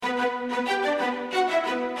Greenlight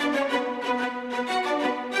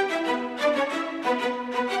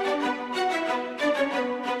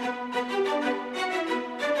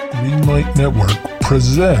Network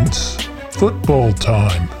presents Football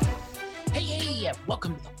Time. Hey,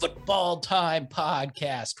 welcome to the Football Time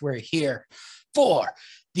podcast. We're here for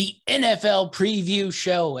the NFL preview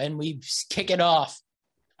show, and we kick it off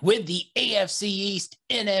with the AFC East,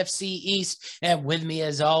 NFC East, and with me,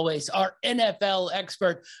 as always, our NFL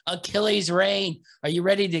expert, Achilles Rain. Are you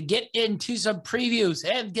ready to get into some previews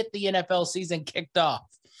and get the NFL season kicked off?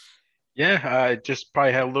 Yeah, I just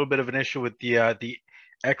probably had a little bit of an issue with the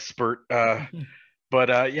expert,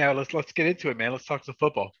 but yeah, let's get into it, man. Let's talk some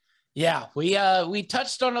football. Yeah, we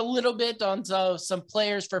touched on a little bit on some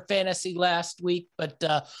players for fantasy last week, but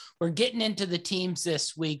we're getting into the teams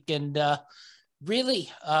this week, and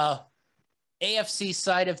really, AFC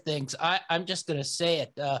side of things, I'm just going to say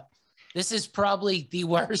it. This is probably the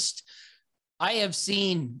worst I have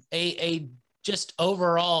seen a just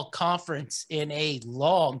overall conference in a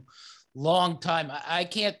long time. I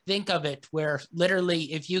can't think of it where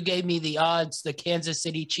literally if you gave me the odds, the Kansas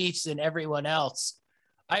City Chiefs and everyone else,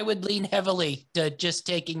 I would lean heavily to just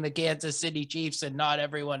taking the Kansas City Chiefs and not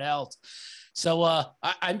everyone else. So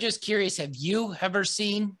I'm just curious, have you ever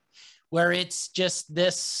seen where it's just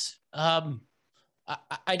this,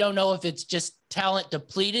 I don't know if it's just talent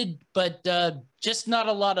depleted, but just not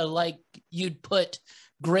a lot of you'd put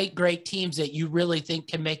great teams that you really think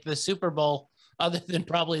can make the Super Bowl other than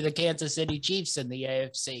probably the Kansas City Chiefs in the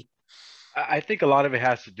AFC. I think a lot of it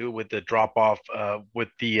has to do with the drop off with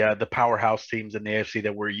the powerhouse teams in the AFC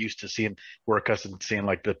that we're used to seeing. We're accustomed to seeing,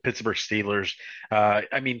 like the Pittsburgh Steelers.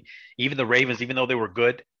 I mean, even the Ravens, even though they were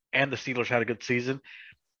good and the Steelers had a good season,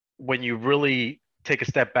 when you really take a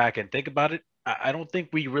step back and think about it, I don't think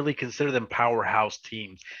we really consider them powerhouse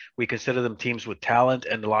teams. We consider them teams with talent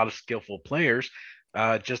and a lot of skillful players.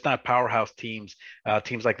 Just not powerhouse teams.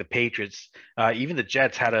 Teams like the Patriots, even the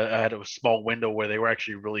Jets had a small window where they were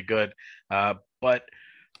actually really good. But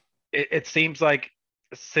it seems like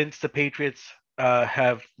since the Patriots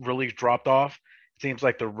have really dropped off, it seems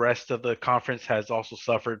like the rest of the conference has also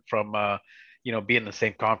suffered from being the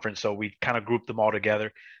same conference. So we kind of grouped them all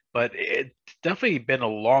together. But it's definitely been a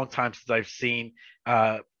long time since I've seen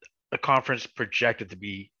a conference projected to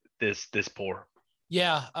be this poor.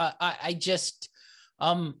 Yeah, I just.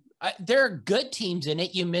 There are good teams in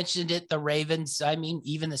it. You mentioned it, the Ravens. I mean,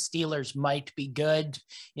 even the Steelers might be good.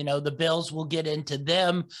 The Bills, will get into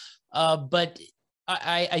them. But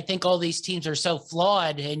I think all these teams are so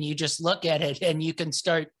flawed, and you just look at it and you can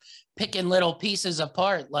start picking little pieces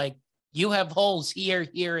apart. Like you have holes here,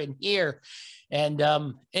 and here. And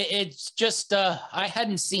it's just, I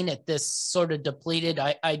hadn't seen it this sort of depleted.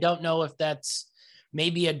 I don't know if that's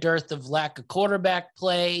maybe a dearth of lack of quarterback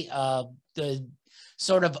play. The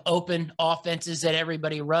sort of open offenses that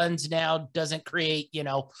everybody runs now doesn't create,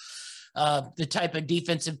 the type of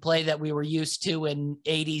defensive play that we were used to in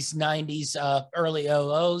 80s, 90s, early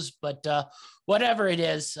 00s. But whatever it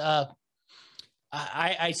is,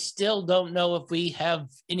 I still don't know if we have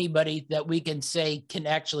anybody that we can say can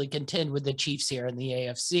actually contend with the Chiefs here in the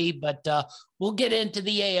AFC, but we'll get into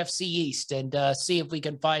the AFC East and see if we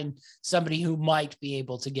can find somebody who might be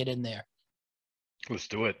able to get in there. Let's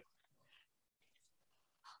do it.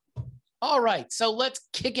 All right, so let's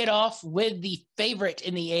kick it off with the favorite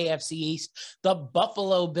in the AFC East, the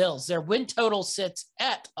Buffalo Bills. Their win total sits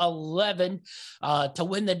at 11. To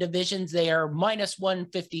win the divisions, they are minus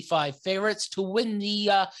 155 favorites. To win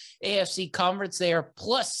the AFC Conference, they are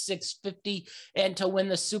plus 650. And to win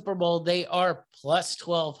the Super Bowl, they are plus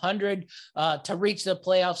 1,200. To reach the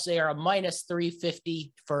playoffs, they are a minus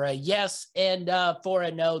 350 for a yes. And for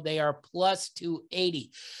a no, they are plus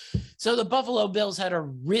 280. So the Buffalo Bills had a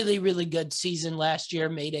really good season last year,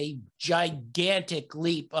 made a gigantic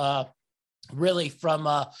leap, really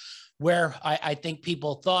from where I think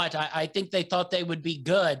people thought. I think they thought they would be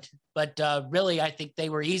good, but really I think they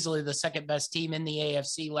were easily the second best team in the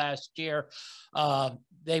AFC last year.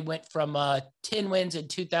 They went from 10 wins in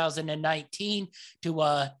 2019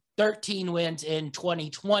 to 13 wins in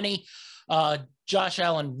 2020. Josh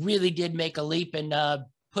Allen really did make a leap and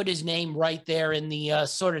put his name right there in the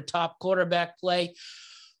sort of top quarterback play.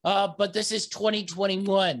 But this is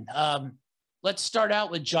 2021. Let's start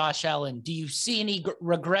out with Josh Allen. Do you see any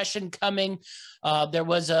regression coming? There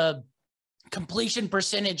was a completion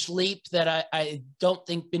percentage leap that I don't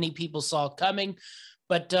think many people saw coming,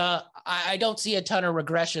 but I don't see a ton of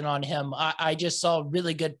regression on him. I just saw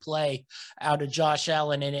really good play out of Josh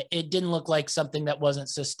Allen, and it didn't look like something that wasn't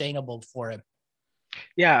sustainable for him.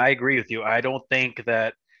 Yeah, I agree with you. I don't think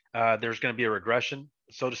that there's going to be a regression.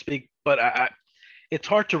 so to speak. But it's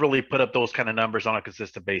hard to really put up those kind of numbers on a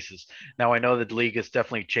consistent basis. Now I know that the league has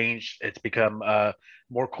definitely changed. It's become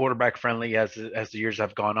more quarterback friendly as the years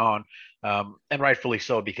have gone on, and rightfully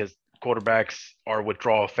so because quarterbacks are what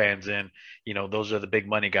draw fans in. Those are the big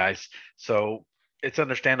money guys. So it's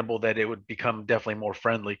understandable that it would become definitely more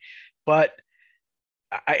friendly, but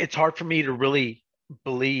it's hard for me to really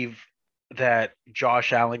believe that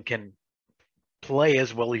Josh Allen can play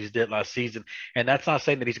as well as he did last season. And that's not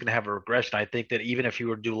saying that he's going to have a regression. I think that even if he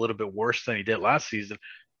were to do a little bit worse than he did last season,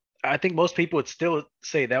 I think most people would still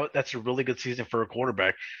say that that's a really good season for a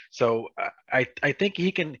quarterback. So I think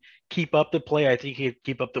he can keep up the play. I think he can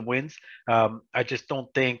keep up the wins. I just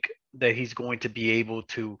don't think that he's going to be able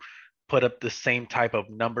to put up the same type of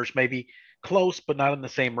numbers, maybe close, but not in the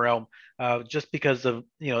same realm, just because of,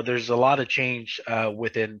 there's a lot of change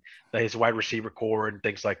within his wide receiver core and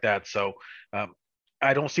things like that. So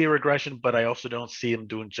I don't see a regression, but I also don't see him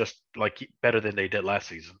doing just like better than they did last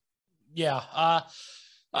season. Yeah.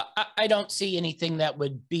 I don't see anything that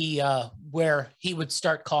would be where he would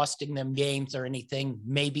start costing them games or anything,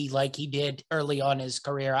 maybe like he did early on in his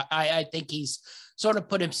career. I think he's sort of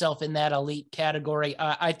put himself in that elite category.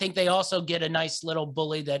 I think they also get a nice little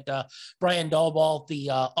bully that Brian Daboll, the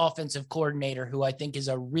offensive coordinator, who I think is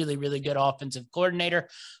a really, really good offensive coordinator,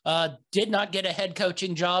 did not get a head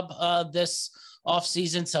coaching job this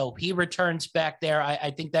offseason. So he returns back there.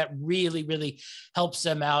 I think that really, really helps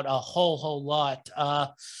them out a whole lot.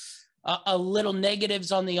 A little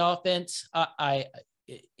negatives on the offense.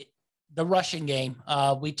 The rushing game.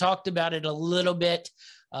 We talked about it a little bit.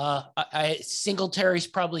 Singletary's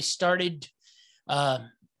probably starting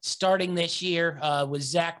this year with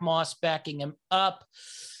Zach Moss backing him up.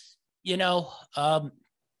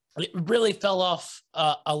 It really fell off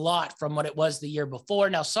a lot from what it was the year before.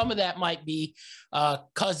 Now, some of that might be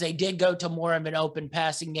because they did go to more of an open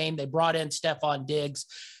passing game. They brought in Stephon Diggs,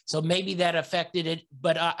 so maybe that affected it.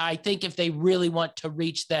 But I think if they really want to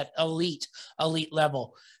reach that elite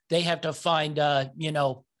level, they have to find, a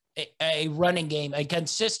running game, a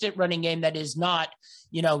consistent running game that is not,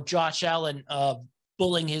 Josh Allen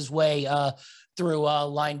bullying his way through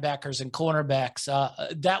linebackers and cornerbacks.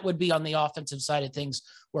 That would be on the offensive side of things,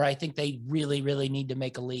 where I think they really, really need to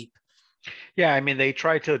make a leap. Yeah, I mean, they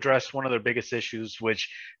tried to address one of their biggest issues, which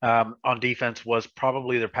on defense was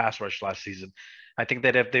probably their pass rush last season. I think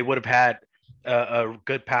that if they would have had a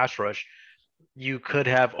good pass rush, you could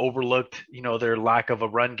have overlooked, their lack of a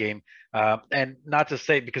run game. And not to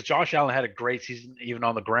say, because Josh Allen had a great season even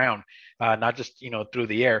on the ground, not just, through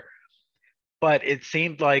the air. But it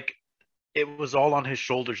seemed like it was all on his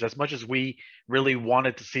shoulders. As much as we really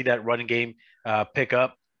wanted to see that running game pick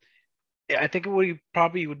up, I think we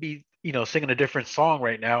probably would be, singing a different song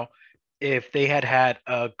right now if they had had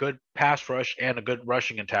a good pass rush and a good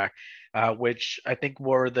rushing attack, which I think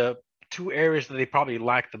were the two areas that they probably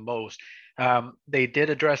lacked the most. They did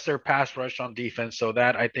address their pass rush on defense, so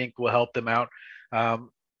that I think will help them out.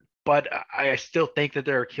 But I still think that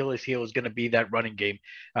their Achilles heel is going to be that running game.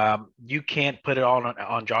 You can't put it all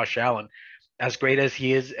on Josh Allen. As great as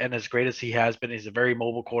he is and as great as he has been, he's a very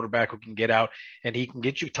mobile quarterback who can get out and he can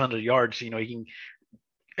get you tons of yards. He can,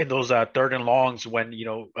 in those third and longs when,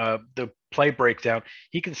 the play breaks down,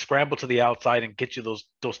 he can scramble to the outside and get you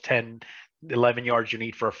those 10, 11 yards you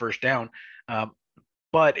need for a first down.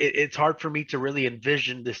 But it's hard for me to really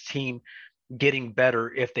envision this team getting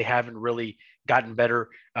better if they haven't really gotten better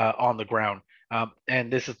on the ground.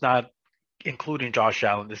 And this is not including Josh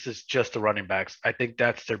Allen. This is just the running backs. I think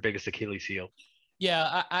that's their biggest Achilles heel.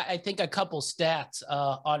 Yeah, I think a couple stats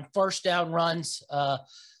on first down runs.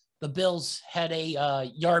 The Bills had a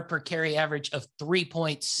yard per carry average of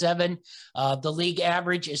 3.7. The league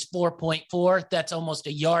average is 4.4. That's almost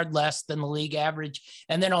a yard less than the league average.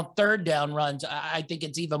 And then on third down runs, I think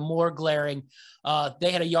it's even more glaring.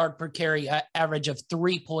 They had a yard per carry average of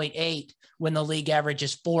 3.8 when the league average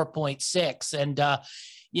is 4.6. And,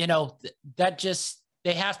 that just,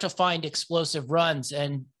 they have to find explosive runs.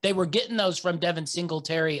 And they were getting those from Devin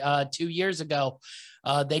Singletary 2 years ago.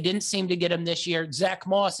 They didn't seem to get him this year. Zach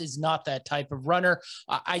Moss is not that type of runner.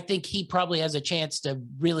 I think he probably has a chance to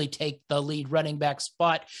really take the lead running back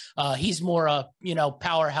spot. He's more a,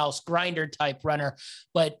 powerhouse grinder type runner,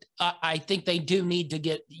 but I think they do need to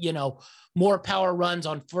get, more power runs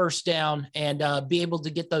on first down and be able to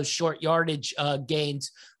get those short yardage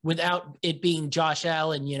gains without it being Josh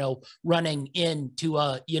Allen, running into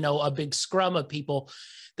a big scrum of people.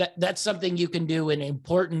 That's something you can do in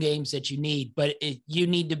important games that you need, but you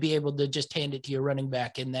need to be able to just hand it to your running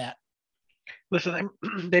back in that. Listen,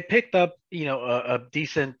 they picked up, a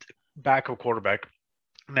decent backup quarterback.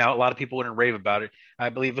 Now, a lot of people wouldn't rave about it. I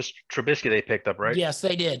believe it's Trubisky they picked up, right? Yes,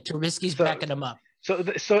 they did. Trubisky's So, backing them up.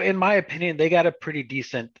 so in my opinion, they got a pretty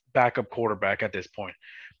decent backup quarterback at this point.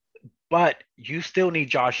 But you still need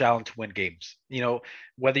Josh Allen to win games.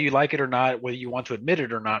 Whether you like it or not, whether you want to admit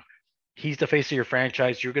it or not, he's the face of your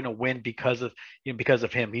franchise. You're going to win because of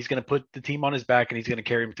him. He's going to put the team on his back and he's going to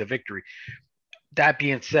carry him to victory. That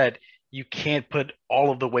being said, you can't put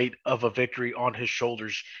all of the weight of a victory on his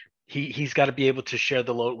shoulders. He's got to be able to share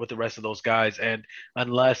the load with the rest of those guys. And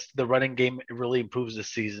unless the running game really improves this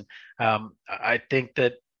season, I think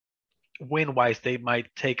that win-wise they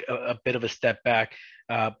might take a bit of a step back.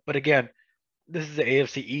 But again, this is the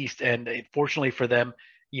AFC East, and fortunately for them,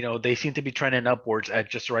 they seem to be trending upwards at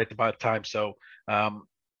just the right about time. So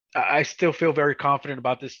I still feel very confident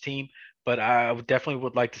about this team, but I definitely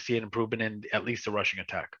would like to see an improvement in at least the rushing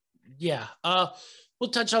attack. Yeah. We'll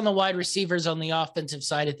touch on the wide receivers on the offensive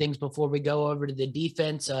side of things before we go over to the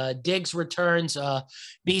defense. Diggs returns.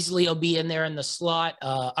 Beasley will be in there in the slot.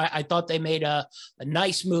 I thought they made a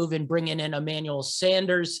nice move in bringing in Emmanuel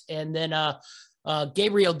Sanders, and then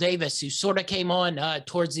Gabriel Davis, who sort of came on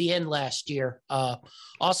towards the end last year,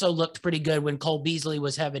 also looked pretty good when Cole Beasley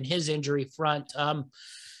was having his injury front.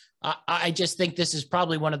 I just think this is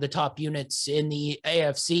probably one of the top units in the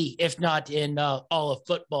AFC, if not in all of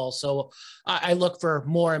football. So I look for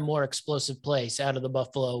more and more explosive plays out of the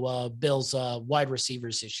Buffalo Bills wide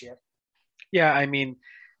receivers this year. Yeah, I mean,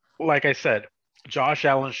 like I said, Josh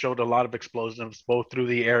Allen showed a lot of explosiveness both through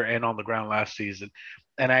the air and on the ground last season,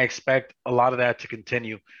 and I expect a lot of that to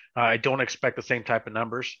continue. I don't expect the same type of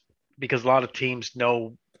numbers because a lot of teams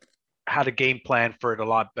know how to game plan for it a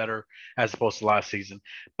lot better as opposed to last season.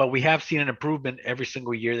 But we have seen an improvement every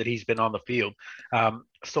single year that he's been on the field.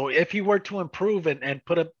 So if he were to improve and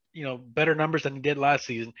put up, better numbers than he did last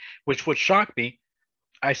season, which would shock me,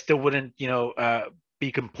 I still wouldn't,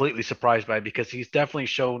 be completely surprised by it because he's definitely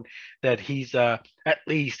shown that he's at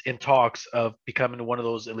least in talks of becoming one of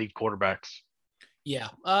those elite quarterbacks. Yeah.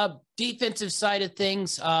 Defensive side of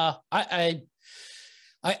things. I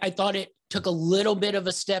thought it took a little bit of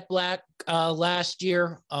a step back last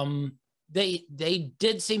year. They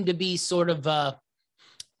did seem to be sort of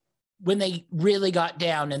when they really got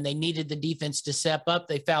down and they needed the defense to step up,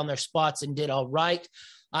 they found their spots and did all right.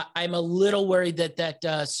 I'm a little worried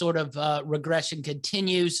that sort of regression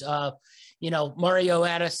continues. Mario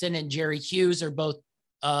Addison and Jerry Hughes are both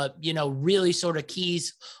really sort of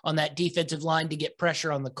keys on that defensive line to get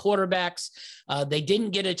pressure on the quarterbacks. They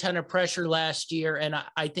didn't get a ton of pressure last year, and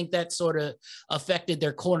I think that sort of affected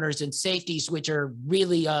their corners and safeties, which are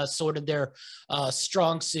really sort of their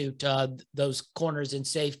strong suit, those corners and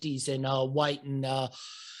safeties, and White and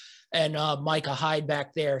Micah Hyde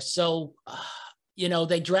back there. So,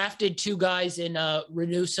 they drafted two guys in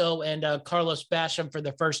Reynoso and Carlos Basham for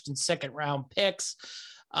the first and second round picks.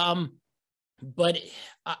 But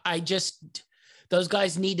those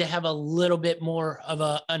guys need to have a little bit more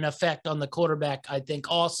of an effect on the quarterback, I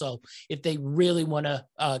think, also, if they really want to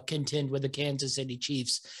contend with the Kansas City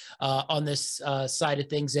Chiefs on this side of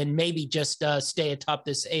things, and maybe just stay atop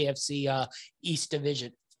this AFC East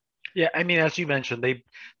division. Yeah, I mean, as you mentioned, they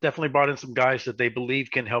definitely brought in some guys that they believe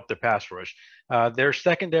can help their pass rush. Their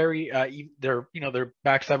secondary, their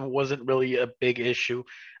back seven wasn't really a big issue.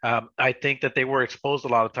 I think that they were exposed a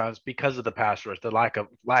lot of times because of the pass rush, the lack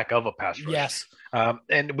of a pass rush. Yes.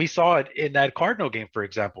 And we saw it in that Cardinal game, for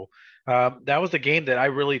example. That was the game that I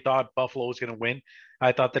really thought Buffalo was going to win.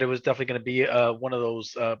 I thought that it was definitely going to be one of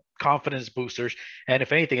those confidence boosters. And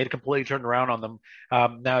if anything, it completely turned around on them.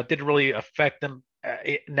 Now, it didn't really affect them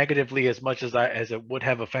negatively as much as it would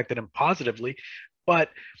have affected them positively. But,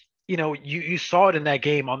 you saw it in that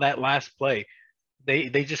game on that last play.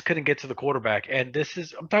 They just couldn't get to the quarterback. And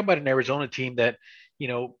I'm talking about an Arizona team that,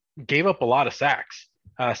 gave up a lot of sacks,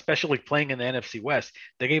 especially playing in the NFC West.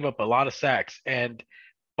 They gave up a lot of sacks, and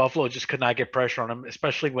Buffalo just could not get pressure on them,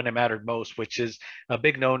 especially when it mattered most, which is a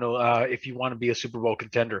big no-no if you want to be a Super Bowl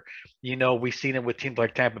contender. We've seen it with teams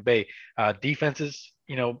like Tampa Bay. Defenses,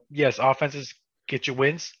 yes, offenses get you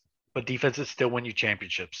wins, but defenses still win you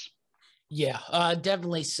championships. Yeah,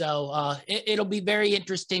 definitely so. It'll be very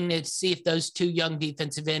interesting to see if those two young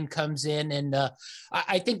defensive end comes in, and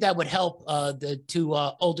I think that would help the two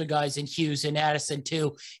older guys in Hughes and Addison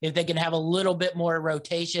too, if they can have a little bit more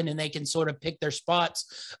rotation and they can sort of pick their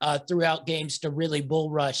spots throughout games to really bull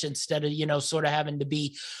rush instead of sort of having to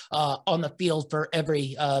be on the field for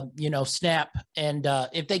every snap. And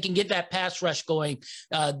if they can get that pass rush going,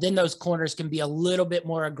 then those corners can be a little bit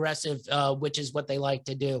more aggressive, which is what they like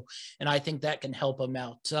to do. And I think that can help them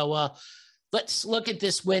out. So let's look at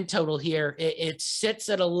this win total here. It sits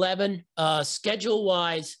at 11. Schedule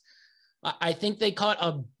wise, I think they caught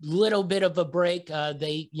a little bit of a break.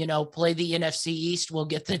 They, play the NFC East. We'll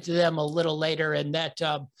get to them a little later, and that,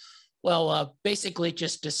 basically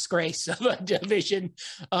just disgrace of a division.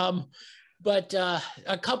 But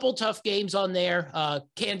a couple tough games on there.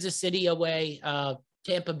 Kansas City away,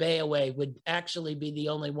 Tampa Bay away would actually be the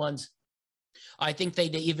only ones. I think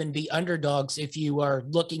they'd even be underdogs if you are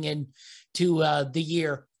looking into the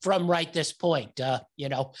year from right this point.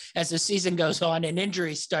 As the season goes on and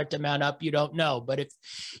injuries start to mount up, you don't know. But if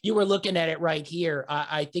you were looking at it right here,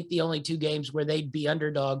 I think the only two games where they'd be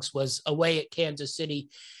underdogs was away at Kansas City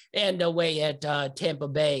and away at Tampa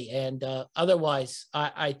Bay. And otherwise,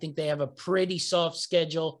 I think they have a pretty soft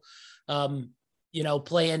schedule.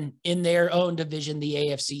 Playing in their own division, the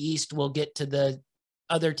AFC East. We'll get to the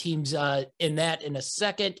other teams in that in a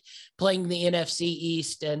second, playing the NFC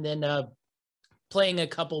East and then playing a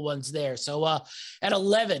couple ones there. So at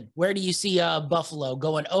 11, where do you see Buffalo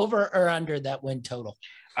going, over or under that win total?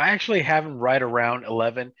 I actually have them right around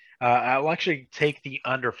 11. I'll actually take the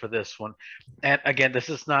under for this one. And again, this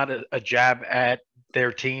is not a jab at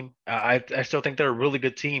their team. I still think they're a really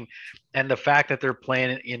good team. And the fact that they're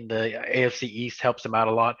playing in the AFC East helps them out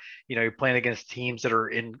a lot. You're playing against teams that are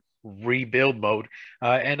in rebuild mode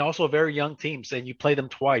and also very young teams, and you play them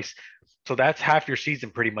twice. So that's half your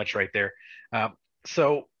season pretty much right there.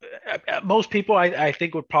 So most people, I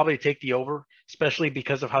think, would probably take the over, especially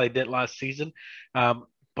because of how they did last season.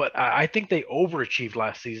 But I think they overachieved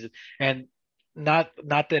last season, and not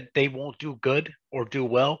that they won't do good or do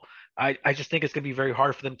well. I just think it's going to be very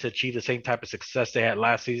hard for them to achieve the same type of success they had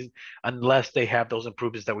last season unless they have those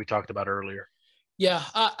improvements that we talked about earlier. Yeah,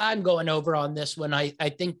 I'm going over on this one. I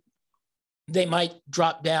think they might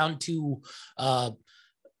drop down to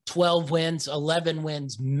 12 wins, 11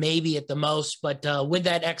 wins, maybe at the most. But with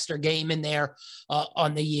that extra game in there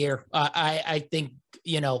on the year, I think,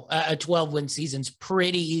 a 12-win season's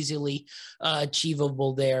pretty easily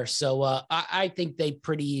achievable there. So I think they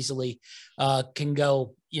pretty easily can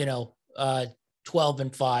go,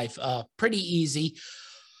 12-5, pretty easy.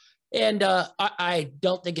 And I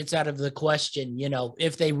don't think it's out of the question,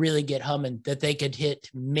 if they really get humming, that they could hit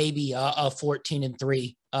maybe a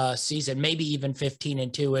 14-3 season, maybe even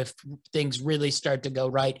 15-2 if things really start to go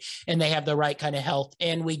right and they have the right kind of health.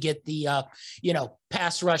 And we get the,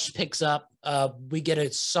 pass rush picks up. We get a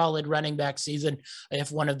solid running back season if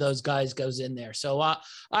one of those guys goes in there. So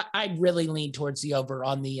I'd really lean towards the over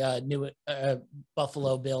on the new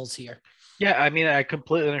Buffalo Bills here. Yeah, I mean, I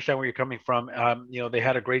completely understand where you're coming from. They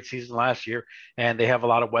had a great season last year, and they have a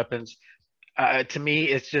lot of weapons. To me,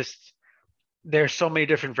 it's just there's so many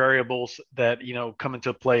different variables that come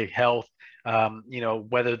into play. Health,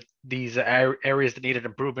 whether these areas that needed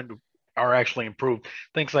improvement are actually improved,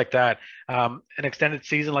 things like that. An extended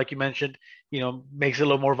season, like you mentioned, makes it a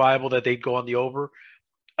little more viable that they'd go on the over.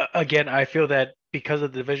 Again, I feel that because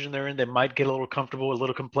of the division they're in, they might get a little comfortable, a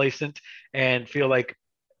little complacent, and feel like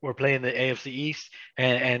we're playing the AFC East,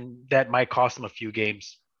 and that might cost them a few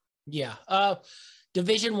games. Yeah.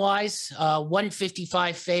 Division wise,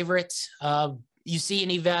 155 favorites. You see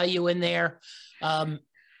any value in there?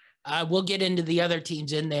 We'll get into the other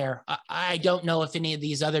teams in there. I don't know if any of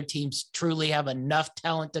these other teams truly have enough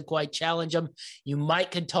talent to quite challenge them. You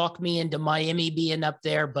could talk me into Miami being up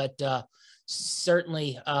there, but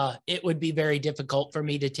certainly it would be very difficult for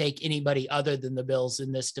me to take anybody other than the Bills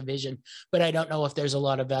in this division, but I don't know if there's a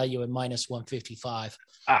lot of value in minus 155.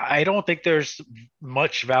 I don't think there's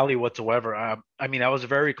much value whatsoever. I mean, I was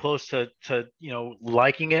very close to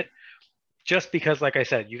liking it just because, like I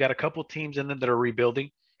said, you got a couple teams in them that are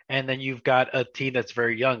rebuilding, and then you've got a team that's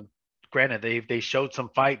very young. Granted, they showed some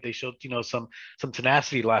fight, they showed some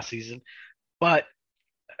tenacity last season, but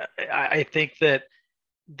I think that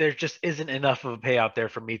there just isn't enough of a payout there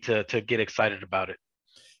for me to get excited about it.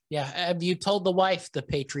 Yeah. Have you told the wife the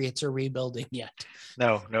Patriots are rebuilding yet?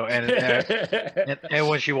 No. And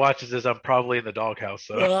when she watches this, I'm probably in the doghouse.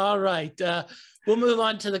 So. All right. We'll move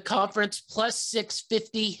on to the conference plus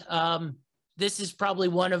 650. This is probably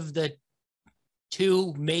one of the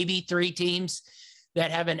 2, maybe 3 teams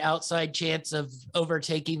that have an outside chance of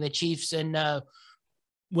overtaking the Chiefs and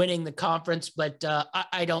winning the conference, but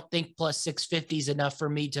I don't think plus 650 is enough for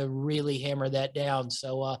me to really hammer that down.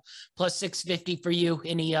 So plus 650 for you.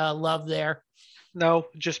 Any love there? No,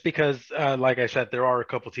 just because, like I said, there are a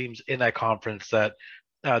couple teams in that conference that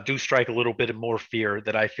do strike a little bit of more fear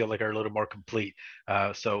that I feel like are a little more complete.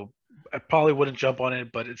 So I probably wouldn't jump on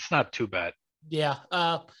it, but it's not too bad.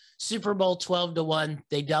 Yeah. Super Bowl 12-1,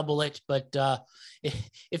 they double it, but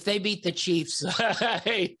if they beat the Chiefs,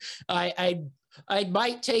 I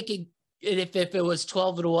might take it if it was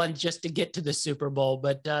 12-1 just to get to the Super Bowl,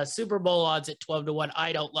 but Super Bowl odds at 12-1,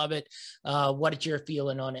 I don't love it. What is your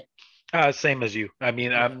feeling on it? Same as you. I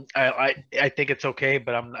mean, I think it's okay,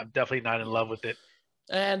 but I'm definitely not in love with it.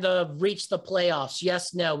 And reach the playoffs.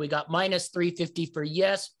 Yes, no. We got minus 350 for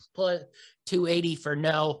yes, plus 280 for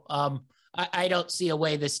no. I don't see a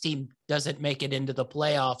way this team doesn't make it into the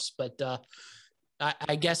playoffs, but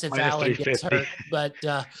I guess if Minus Allen gets 350. hurt,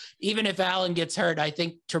 but even if Allen gets hurt, I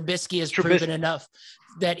think Trubisky has proven enough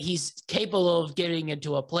that he's capable of getting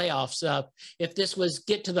into a playoffs. If this was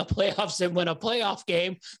get to the playoffs and win a playoff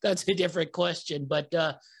game, that's a different question. But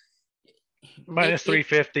minus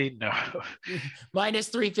 350, no. Minus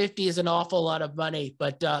 350 is an awful lot of money.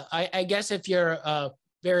 But I guess if you're a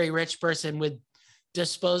very rich person with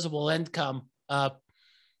disposable income,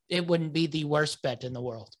 it wouldn't be the worst bet in the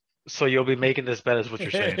world. So you'll be making this bet, is what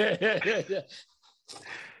you're saying.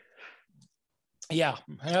 Yeah.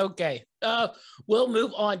 Okay. We'll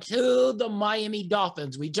move on to the Miami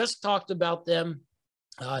Dolphins. We just talked about them.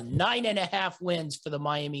 9.5 wins for the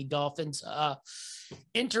Miami Dolphins.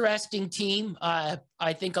 Interesting team. I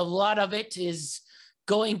think a lot of it is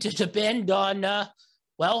going to depend on,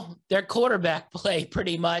 their quarterback play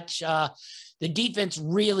pretty much. The defense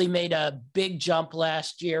really made a big jump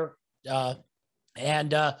last year.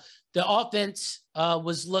 And the offense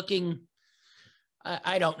was looking,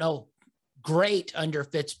 I don't know, great under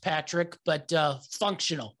Fitzpatrick, but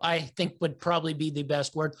functional, I think would probably be the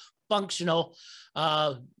best word. Functional.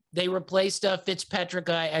 They replaced Fitzpatrick,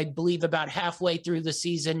 I believe, about halfway through the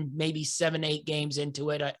season, maybe 7-8 games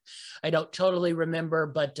into it. I don't totally remember,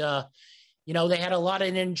 but they had a lot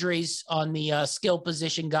of injuries on the skill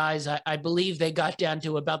position guys. I believe they got down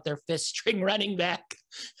to about their fifth string running back.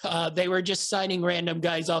 They were just signing random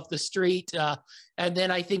guys off the street. And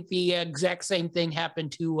then I think the exact same thing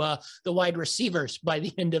happened to the wide receivers by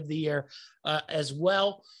the end of the year as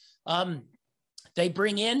well. They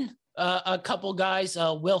bring in a couple guys.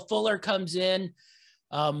 Will Fuller comes in.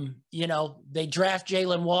 They draft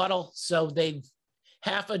Jalen Waddle, so they've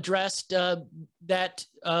half addressed that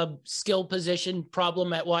skill position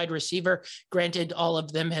problem at wide receiver. Granted, all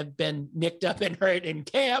of them have been nicked up and hurt in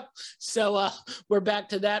camp. So we're back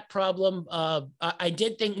to that problem. I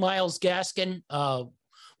did think Myles Gaskin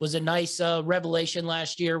was a nice revelation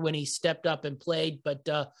last year when he stepped up and played, but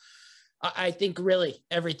I think really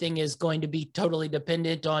everything is going to be totally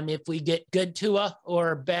dependent on if we get good Tua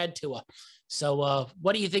or bad Tua. So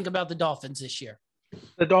what do you think about the Dolphins this year?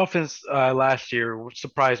 The Dolphins last year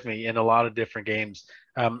surprised me in a lot of different games.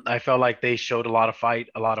 I felt like they showed a lot of fight,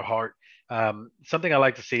 a lot of heart, something I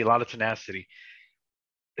like to see, a lot of tenacity,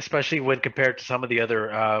 especially when compared to some of the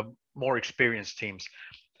other more experienced teams.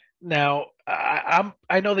 Now,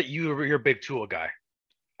 I know that you're a big Tua guy.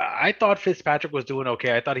 I thought Fitzpatrick was doing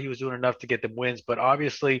okay. I thought he was doing enough to get them wins, but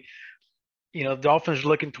obviously, the Dolphins are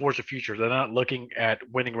looking towards the future. They're not looking at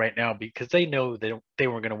winning right now because they know they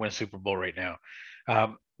weren't going to win a Super Bowl right now.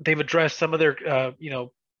 They've addressed some of their,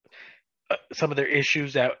 some of their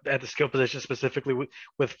issues at the skill position, specifically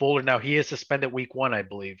with Fuller. Now he is suspended week 1, I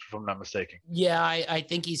believe, if I'm not mistaken. Yeah, I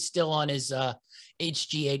think he's still on his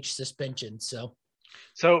HGH suspension.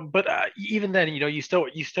 But even then, you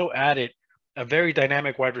still added a very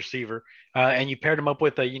dynamic wide receiver, and you paired him up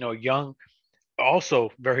with a young,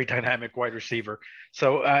 also very dynamic wide receiver.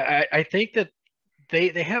 So I think that they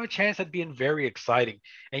have a chance at being very exciting,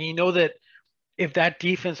 and that if that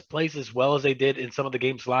defense plays as well as they did in some of the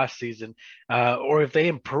games last season, or if they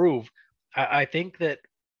improve, I think that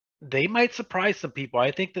they might surprise some people.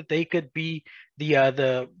 I think that they could be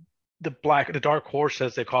the dark horse,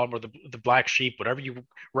 as they call them, or the black sheep, whatever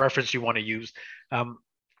reference you want to use.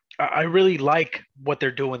 I really like what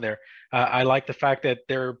they're doing there. I like the fact that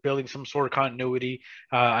they're building some sort of continuity.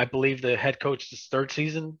 I believe the head coach is third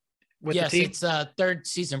season with the team. Yes, it's third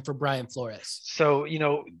season for Brian Flores. So,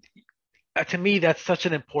 to me, that's such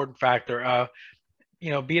an important factor.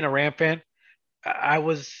 Being a Ram fan, I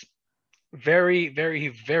was very, very,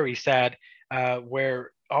 very sad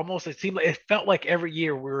where almost it felt like every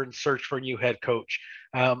year we were in search for a new head coach.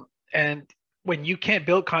 And when you can't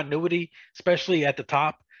build continuity, especially at the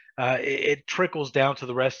top, it trickles down to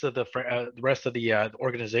the rest of the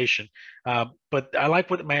organization. But I like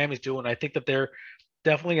what Miami's doing. I think that they're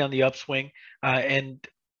definitely on the upswing, and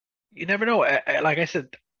you never know. Like I said,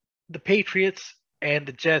 the Patriots and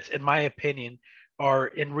the Jets, in my opinion, are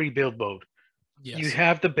in rebuild mode. Yes. You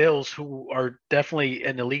have the Bills, who are definitely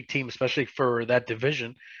an elite team, especially for that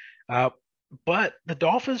division. But the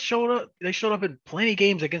Dolphins showed up. They showed up in plenty of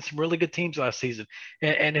games against some really good teams last season,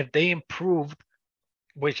 and if they improved,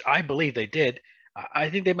 which I believe they did, I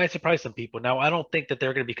think they might surprise some people. Now, I don't think that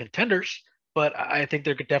they're going to be contenders, but I think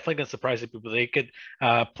they're definitely going to surprise some people. They could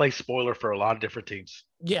play spoiler for a lot of different teams.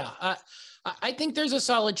 Yeah, I think there's a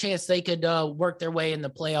solid chance they could work their way in the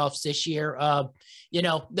playoffs this year.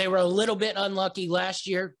 They were a little bit unlucky last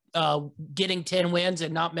year, getting 10 wins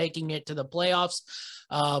and not making it to the playoffs.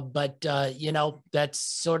 But that's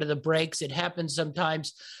sort of the breaks. It happens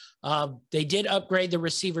sometimes. They did upgrade the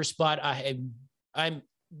receiver spot. I'm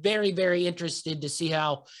very, very interested to see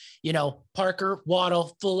how, Parker,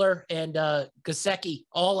 Waddle, Fuller, and Gesicki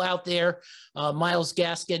all out there. Myles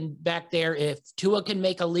Gaskin back there. If Tua can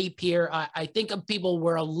make a leap here, I think people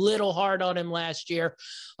were a little hard on him last year.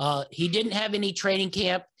 He didn't have any training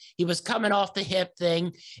camp. He was coming off the hip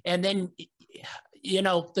thing. And then,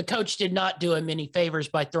 the coach did not do him any favors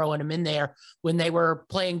by throwing him in there when they were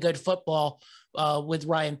playing good football with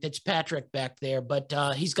Ryan Fitzpatrick back there. But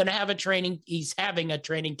he's having a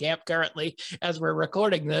training camp currently as we're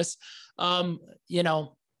recording this. I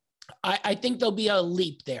think there'll be a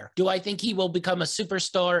leap there. Do I think he will become a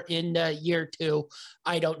superstar in year 2?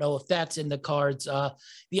 I don't know if that's in the cards.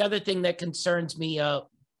 The other thing that concerns me,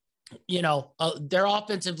 their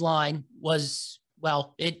offensive line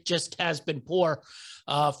it just has been poor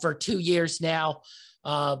for 2 years now.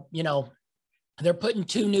 They're putting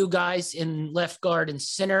 2 new guys in left guard and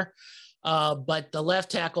center, but the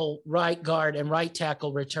left tackle, right guard, and right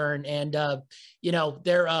tackle return. And, their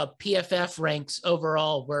PFF ranks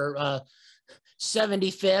overall were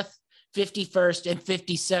 75th, 51st, and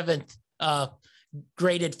 57th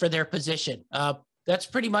graded for their position. That's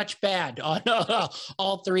pretty much bad on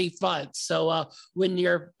all 3 fronts. So when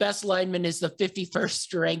your best lineman is the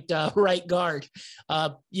 51st ranked right guard,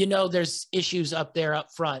 there's issues up there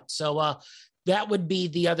up front. So that would be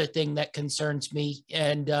the other thing that concerns me.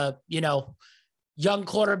 And, young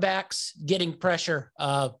quarterbacks getting pressure,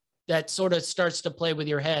 that sort of starts to play with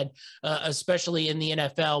your head, especially in the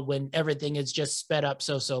NFL when everything is just sped up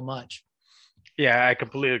so much. Yeah, I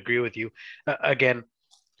completely agree with you. Again,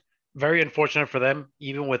 very unfortunate for them,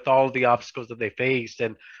 even with all the obstacles that they faced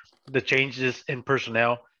and the changes in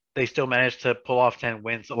personnel, they still managed to pull off 10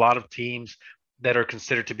 wins. A lot of teams that are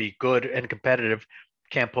considered to be good and competitive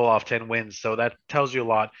can't pull off 10 wins. So that tells you a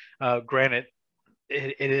lot. Granted,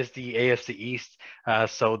 it is the AFC East.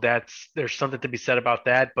 So there's something to be said about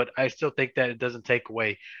that, but I still think that it doesn't take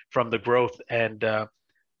away from the growth and, the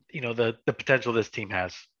potential this team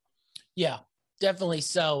has. Yeah, definitely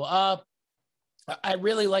so. I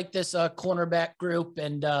really like this cornerback group,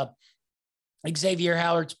 and Xavier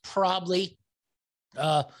Howard's probably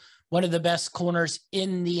one of the best corners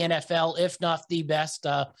in the NFL, if not the best.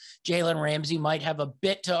 Jalen Ramsey might have a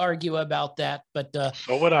bit to argue about that, but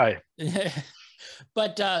so would I.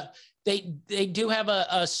 But they do have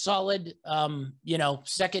a solid,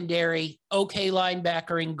 secondary, okay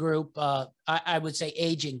linebackering group. I would say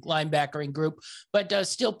aging linebackering group, but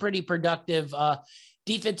still pretty productive.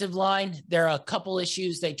 Defensive line, there are a couple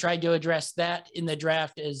issues. They tried to address that in the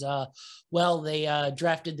draft as well. They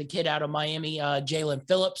drafted the kid out of Miami, Jalen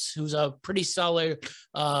Phillips, who's a pretty solid,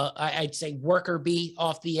 I'd say, worker bee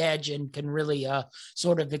off the edge and can really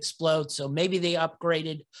sort of explode. So maybe they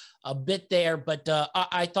upgraded a bit there, but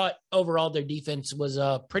I thought overall their defense was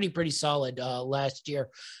pretty solid last year.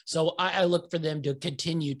 So I look for them to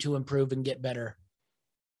continue to improve and get better.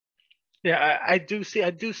 Yeah, I do see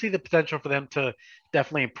the potential for them to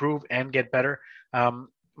definitely improve and get better.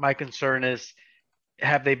 My concern is,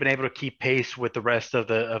 have they been able to keep pace with the rest of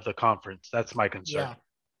the conference? That's my concern.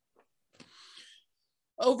 Yeah.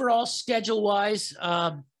 Overall, schedule wise,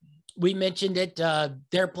 we mentioned it.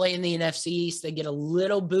 They're playing the NFC East. They get a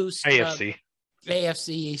little boost. AFC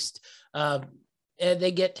East. And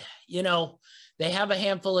they get, they have a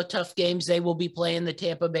handful of tough games. They will be playing the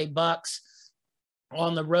Tampa Bay Bucks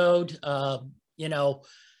on the road. They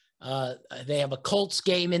have a Colts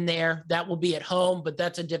game in there that will be at home, but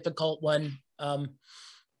that's a difficult one. And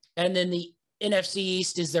then the NFC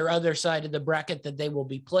East is their other side of the bracket that they will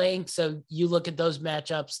be playing. So you look at those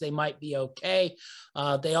matchups, they might be okay.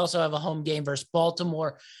 They also have a home game versus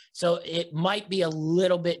Baltimore. So it might be a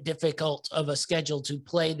little bit difficult of a schedule to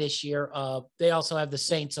play this year. They also have the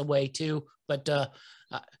Saints away too, but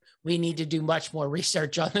we need to do much more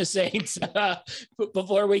research on the Saints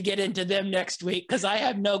before we get into them next week, because I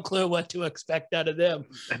have no clue what to expect out of them.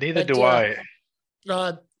 And neither do I.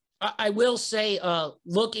 I will say,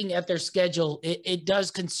 looking at their schedule, it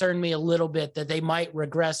does concern me a little bit that they might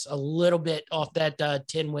regress a little bit off that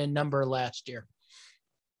 10-win number last year.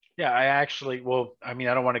 Yeah, I actually, well, I mean,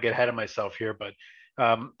 I don't want to get ahead of myself here, but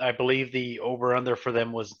I believe the over under for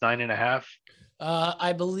them was 9.5.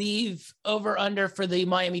 I believe over under for the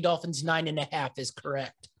Miami Dolphins 9.5 is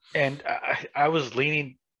correct. And I was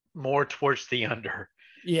leaning more towards the under.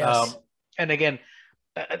 Yes. Um, and again,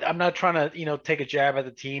 I'm not trying to, take a jab at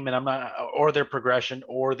the team, and I'm not, or their progression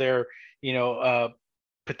or their,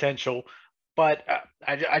 potential. But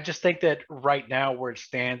I just think that right now, where it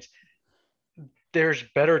stands, there's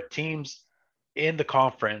better teams in the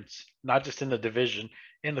conference, not just in the division,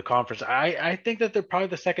 in the conference. I think that they're probably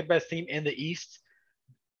the second best team in the East.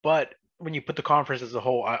 But when you put the conference as a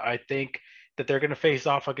whole, I think that they're going to face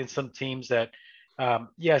off against some teams that,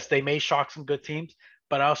 yes, they may shock some good teams,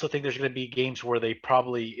 but I also think there's going to be games where they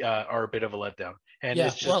probably are a bit of a letdown. And Yeah.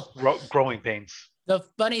 it's just Well, growing pains. the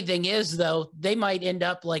funny thing is, though, they might end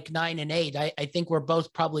up like 9-8. I think we're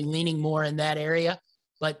both probably leaning more in that area,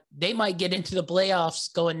 but they might get into the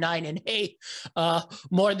playoffs going 9-8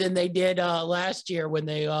 more than they did last year when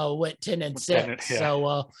they went 10-6. Yeah.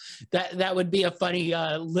 So that would be a funny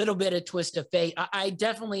little bit of twist of fate. I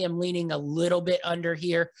definitely am leaning a little bit under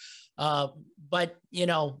here. But,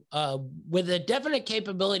 with a definite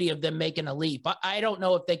capability of them making a leap, I don't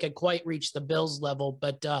know if they could quite reach the Bills level,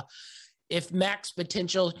 but if max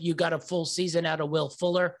potential, you got a full season out of Will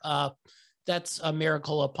Fuller, that's a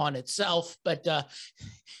miracle upon itself. But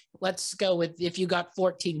let's go with if you got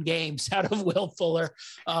 14 games out of Will Fuller,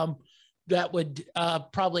 that would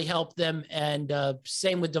probably help them. And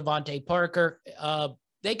same with Devontae Parker.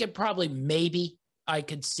 They could probably I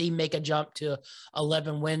could see make a jump to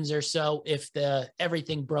 11 wins or so if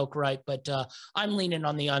everything broke right. But I'm leaning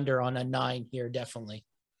on the under on a 9 here, definitely.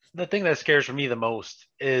 The thing that scares me the most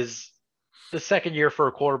is the second year for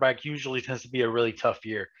a quarterback usually tends to be a really tough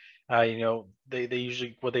year. They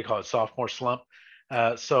usually what they call it sophomore slump.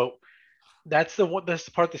 So that's the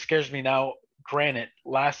part that scares me now. Granted,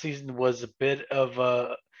 last season was a bit of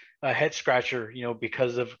a head scratcher,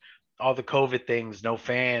 because of all the COVID things, no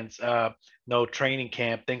fans, no training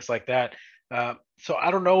camp, things like that. So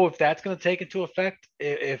I don't know if that's going to take into effect,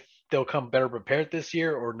 if they'll come better prepared this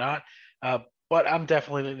year or not. But I'm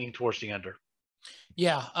definitely leaning towards the under.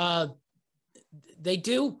 Yeah, they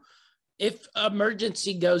do. If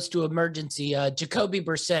emergency goes to emergency, Jacoby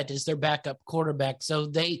Brissett is their backup quarterback. So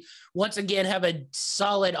they once again have a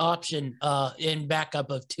solid option in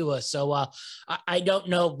backup of Tua. So I don't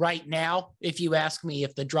know right now, if you ask me,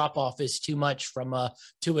 if the drop off is too much from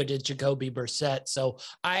Tua to Jacoby Brissett. So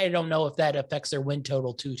I don't know if that affects their win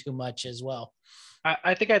total too much as well.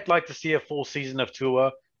 I think I'd like to see a full season of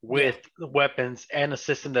Tua with weapons and a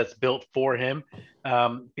system that's built for him,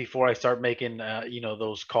 before I start making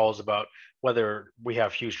those calls about whether we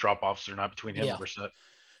have huge drop offs or not between him and Brissett.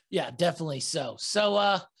 Yeah, definitely so.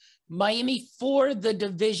 So Miami for the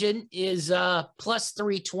division is plus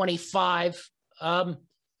 325.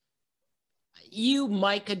 You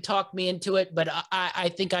might could talk me into it, but I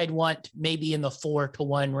think I'd want maybe in the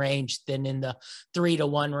 4-1 range than in the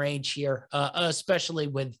 3-1 range here, especially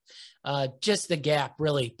with just the gap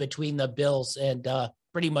really between the Bills and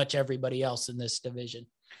pretty much everybody else in this division.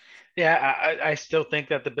 Yeah, I still think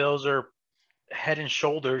that the Bills are head and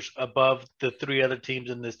shoulders above the three other teams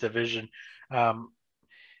in this division. And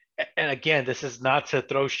again, this is not to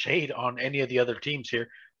throw shade on any of the other teams here.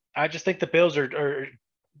 I just think the Bills are a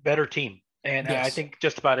better team. And yes. I think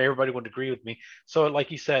just about everybody would agree with me. So like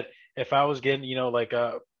you said, if I was getting,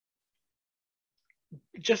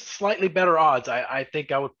 just slightly better odds, I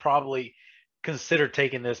think I would probably consider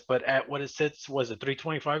taking this. But at what it sits, was it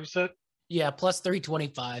 325 you said? Yeah, plus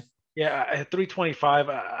 325. Yeah, at 325,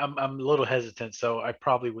 I'm a little hesitant, so I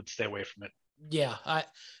probably would stay away from it. Yeah,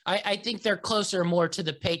 I think they're closer more to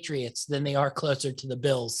the Patriots than they are closer to the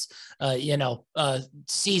Bills,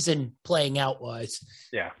 season playing out wise.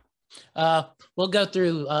 Yeah. We'll go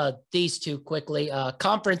through these two quickly.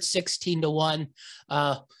 Conference 16-1.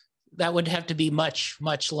 That would have to be much,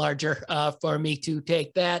 much larger for me to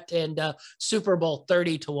take that. And Super Bowl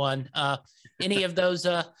 30-1. Any of those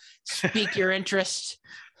speak your interest?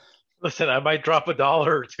 Listen, I might drop $1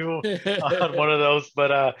 or $2 on one of those,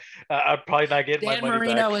 but I'm probably not getting my money back.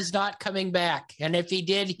 Dan Marino is not coming back. And if he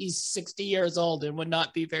did, he's 60 years old and would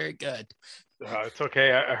not be very good. It's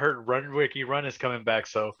okay. I heard Ricky Run is coming back,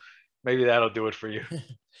 so maybe that'll do it for you.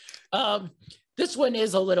 This one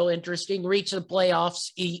is a little interesting. Reach the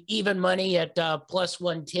playoffs, even money at plus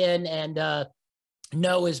 110, and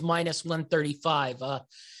no is minus 135.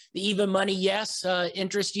 The even money, yes,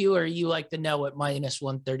 interest you, or you like the no at minus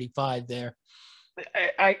 135 there?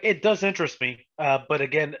 It does interest me, but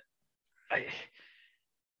again,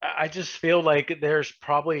 I just feel like there's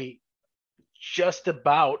probably just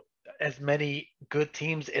about as many good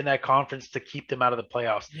teams in that conference to keep them out of the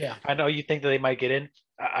playoffs. Yeah. I know you think that they might get in.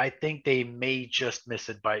 I think they may just miss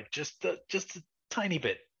it by just a tiny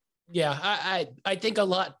bit. Yeah, I think a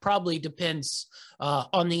lot probably depends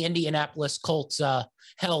on the Indianapolis Colts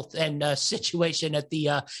health and situation at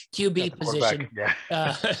the QB position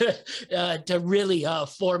to really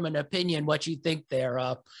form an opinion what you think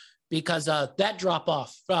there, because that drop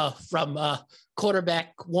off from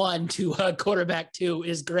quarterback 1 to quarterback 2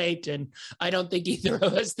 is great, and I don't think either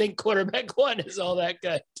of us think quarterback 1 is all that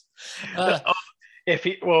good. If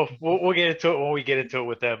he, well, we'll get into it when we get into it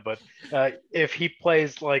with them. But if he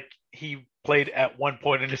plays like he played at one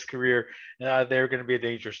point in his career, they're going to be a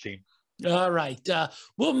dangerous team. All right.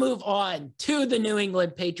 We'll move on to the New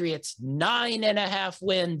England Patriots. 9.5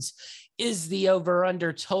 wins is the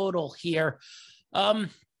over-under total here.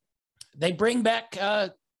 They bring back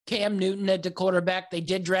Cam Newton at the quarterback. They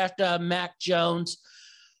did draft Mac Jones.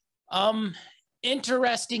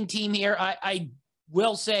 Interesting team here. I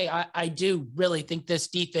will say I do really think this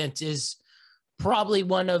defense is probably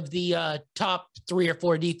one of the top 3 or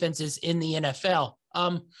 4 defenses in the NFL.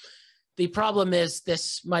 The problem is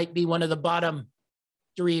this might be one of the bottom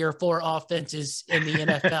 3 or 4 offenses in the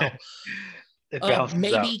NFL.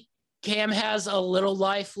 Maybe Cam has a little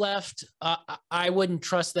life left. I wouldn't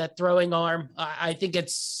trust that throwing arm. I think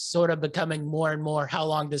it's sort of becoming more and more, how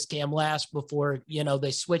long does Cam last before,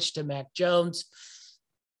 they switch to Mac Jones.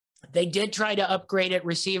 They did try to upgrade at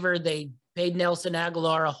receiver. They paid Nelson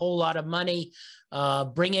Aguilar a whole lot of money,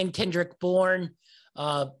 bring in Kendrick Bourne.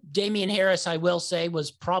 Damian Harris, I will say,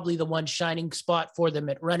 was probably the one shining spot for them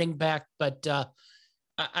at running back, but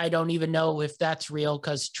I don't even know if that's real,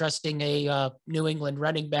 because trusting a New England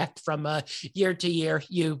running back from year to year,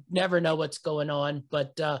 you never know what's going on.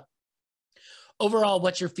 But overall,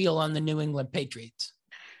 what's your feel on the New England Patriots?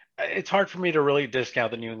 It's hard for me to really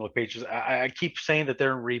discount the New England Patriots. I keep saying that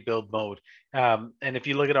they're in rebuild mode. And if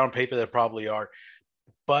you look at it on paper, they probably are.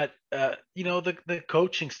 But, the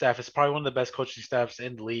coaching staff is probably one of the best coaching staffs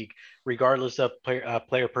in the league, regardless of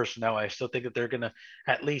player personnel. I still think that they're going to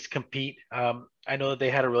at least compete. I know that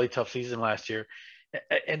they had a really tough season last year.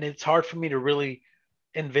 And it's hard for me to really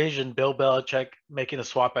envision Bill Belichick making a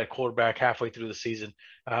swap at quarterback halfway through the season.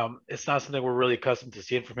 It's not something we're really accustomed to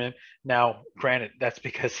seeing from him. Now, granted, that's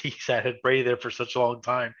because he's had Brady there for such a long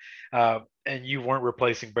time, and you weren't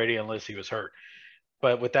replacing Brady unless he was hurt.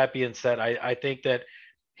 But with that being said, I think that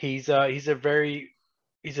he's a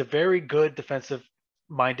very good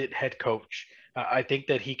defensive-minded head coach. I think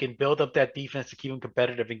that he can build up that defense to keep them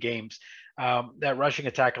competitive in games. That rushing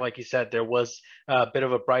attack, like you said, there was a bit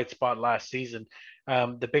of a bright spot last season.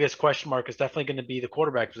 The biggest question mark is definitely going to be the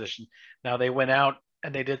quarterback position. Now, they went out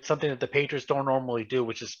and they did something that the Patriots don't normally do,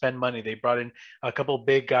 which is spend money. They brought in a couple of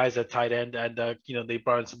big guys at tight end, and they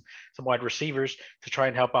brought in some wide receivers to try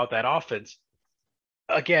and help out that offense.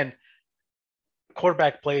 Again,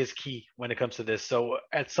 quarterback play is key when it comes to this. So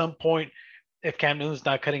at some point, if Cam Newton's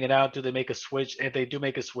not cutting it out, do they make a switch? If they do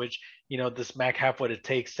make a switch, does Mac have what it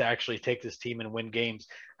takes to actually take this team and win games?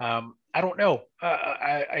 I don't know.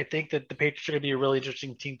 I think that the Patriots are going to be a really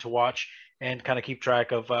interesting team to watch and kind of keep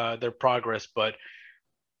track of their progress. But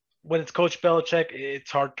when it's Coach Belichick,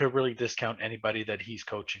 it's hard to really discount anybody that he's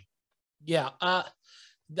coaching. Yeah.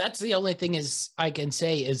 That's the only thing I can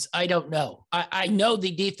say is I don't know. I know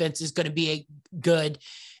the defense is going to be good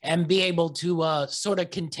and be able to sort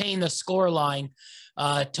of contain the score line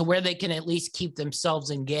to where they can at least keep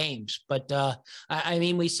themselves in games. But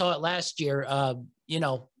we saw it last year.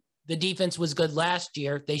 The defense was good last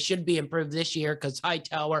year. They should be improved this year because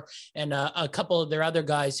Hightower and a couple of their other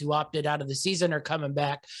guys who opted out of the season are coming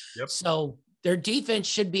back. Yep. So their defense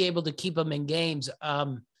should be able to keep them in games.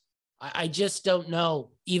 I just don't know,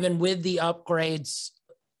 even with the upgrades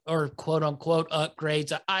or quote unquote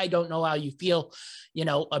upgrades, I don't know how you feel,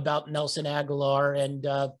 about Nelson Aguilar and,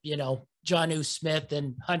 Jonnu Smith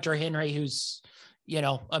and Hunter Henry, who's,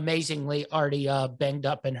 amazingly already banged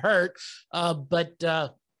up and hurt. But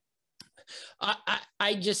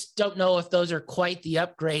I just don't know if those are quite the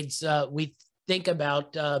upgrades we think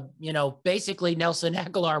about. Basically Nelson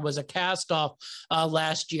Aguilar was a cast off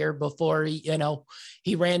last year before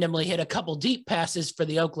he randomly hit a couple deep passes for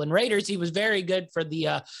the Oakland Raiders. He was very good for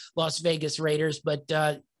the Las Vegas Raiders, but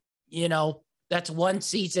that's one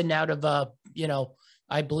season out of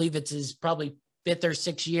I believe it's his probably 5th or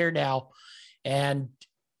 6th year now, and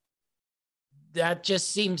that just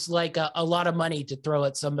seems like a lot of money to throw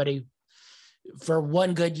at somebody for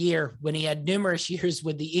one good year when he had numerous years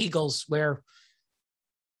with the Eagles where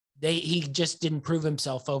he just didn't prove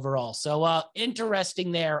himself overall. So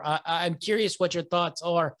interesting there. I'm curious what your thoughts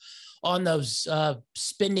are on those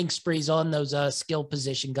spending sprees on those skill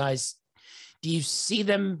position guys. Do you see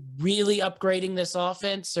them really upgrading this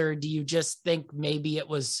offense, or do you just think maybe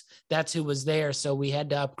that's who was there, so we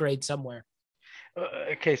had to upgrade somewhere?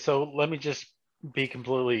 Okay, so let me just be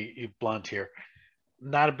completely blunt here.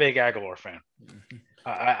 Not a big Aguilar fan. Mm-hmm.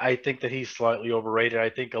 I think that he's slightly overrated. I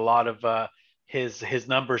think a lot of his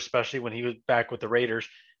numbers, especially when he was back with the Raiders,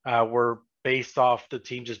 were based off the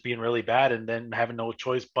team just being really bad and then having no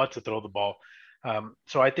choice but to throw the ball.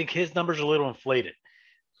 So I think his numbers are a little inflated.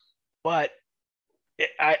 But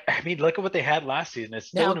I mean, look at what they had last season. It's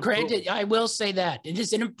still now, granted, I will say that it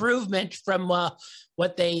is an improvement from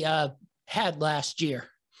what they had last year.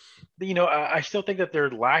 You know, I still think that they're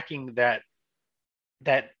lacking that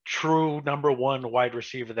true number one wide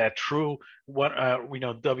receiver, that true one,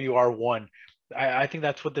 WR1. I think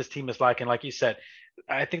that's what this team is lacking. Like you said,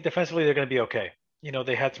 I think defensively they're going to be okay. You know,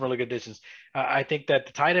 they had some really good additions. I think that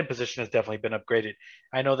the tight end position has definitely been upgraded.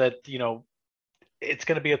 I know that, you know, it's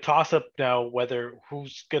going to be a toss up now whether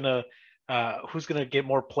who's going to get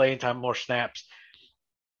more playing time, more snaps.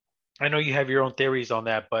 I know you have your own theories on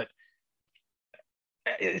that, but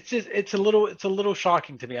it's a little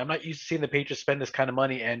shocking to me. I'm not used to seeing the Patriots spend this kind of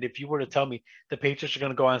money. And if you were to tell me the Patriots are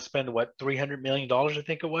going to go out and spend what, $300 million, I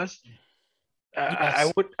think it was,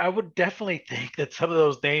 yes. I would definitely think that some of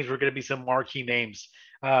those names were going to be some marquee names.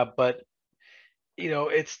 But you know,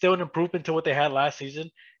 it's still an improvement to what they had last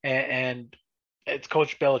season, and it's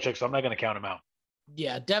Coach Belichick, so I'm not going to count him out.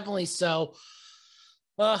 Yeah, definitely so.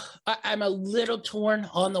 I'm a little torn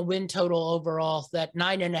on the win total overall. That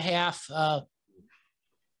 9.5.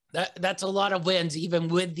 That's a lot of wins, even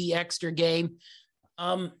with the extra game.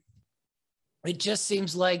 It just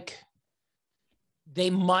seems like they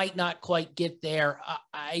might not quite get there.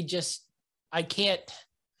 I can't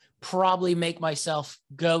probably make myself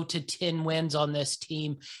go to 10 wins on this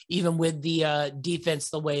team, even with the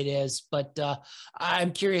defense the way it is. But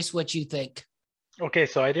I'm curious what you think. Okay,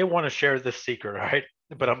 so I didn't want to share this secret, right?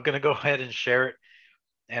 But I'm going to go ahead and share it,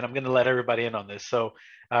 and I'm going to let everybody in on this. So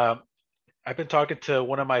I've been talking to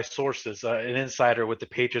one of my sources, an insider with the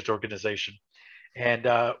Patriots organization, and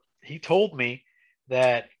he told me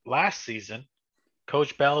that last season,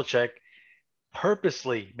 Coach Belichick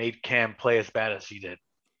purposely made Cam play as bad as he did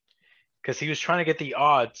because he was trying to get the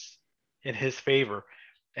odds in his favor.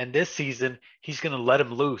 And this season, he's going to let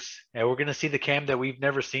him loose, and we're going to see the Cam that we've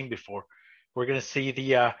never seen before. We're going to see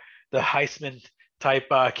the Heisman type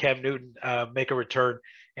Cam Newton make a return.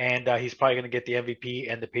 And he's probably going to get the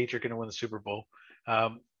MVP, and the Patriots are going to win the Super Bowl.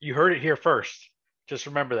 You heard it here first. Just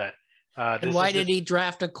remember that. And why did he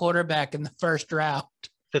draft a quarterback in the first round?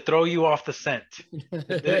 To throw you off the scent.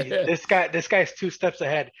 This guy's 2 steps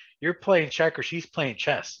ahead. You're playing checkers. He's playing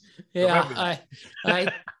chess. Yeah, I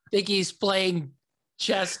think he's playing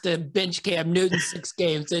chess to bench Cam Newton 6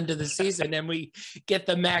 games into the season, and we get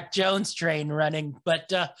the Mac Jones train running.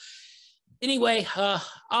 But anyway,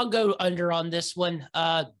 I'll go under on this one.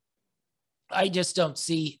 I just don't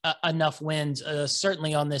see enough wins,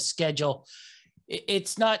 certainly on this schedule.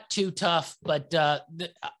 It's not too tough, but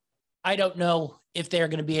I don't know if they're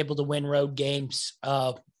going to be able to win road games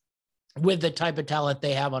with the type of talent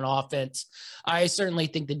they have on offense. I certainly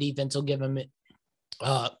think the defense will give them,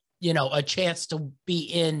 a chance to be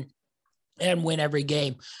in and win every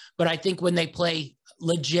game. But I think when they play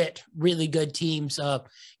legit, really good teams,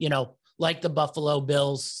 like the Buffalo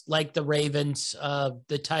Bills, like the Ravens,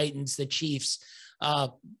 the Titans, the Chiefs,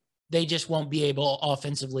 they just won't be able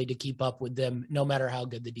offensively to keep up with them, no matter how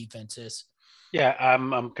good the defense is. Yeah,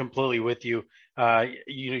 I'm completely with you.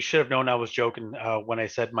 You should have known I was joking when I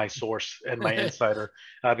said my source and my insider,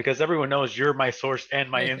 because everyone knows you're my source and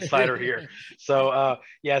my insider here. So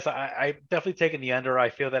yes, I definitely taken the under.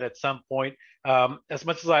 I feel that at some point, as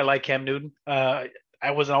much as I like Cam Newton,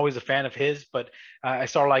 I wasn't always a fan of his, but I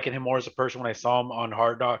started liking him more as a person when I saw him on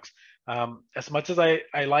Hard Knocks. As much as I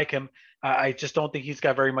like him, I just don't think he's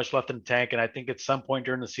got very much left in the tank. And I think at some point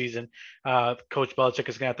during the season, Coach Belichick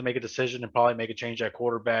is going to have to make a decision and probably make a change at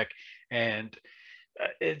quarterback. And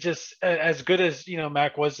it just, as good as,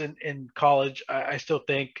 Mac was in college, I still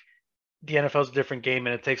think the NFL is a different game,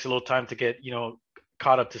 and it takes a little time to get,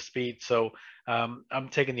 caught up to speed. So I'm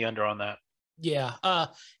taking the under on that. Yeah.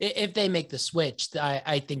 If they make the switch,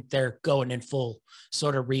 I think they're going in full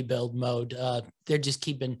sort of rebuild mode. They're just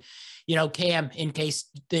keeping, Cam in case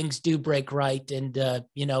things do break right, and,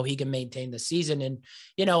 he can maintain the season. And,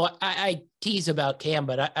 I tease about Cam,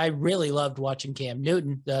 but I really loved watching Cam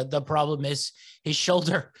Newton. The problem is his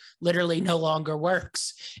shoulder literally no longer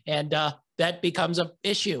works. And that becomes an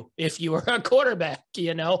issue if you were a quarterback,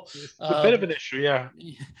 It's a bit of an issue, yeah.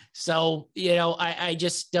 So, I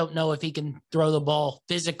just don't know if he can throw the ball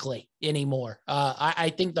physically anymore.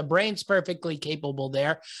 I think the brain's perfectly capable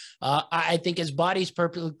there. I think his body's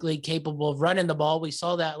perfectly capable of running the ball. We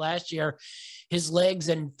saw that last year. His legs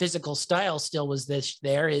and physical style still was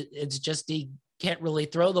there. It's just he can't really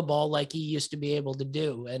throw the ball like he used to be able to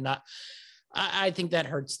do. And I think that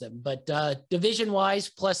hurts them. But division-wise,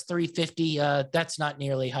 plus 350, that's not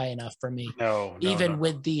nearly high enough for me. No, even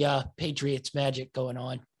with the Patriots magic going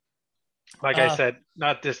on. Like I said,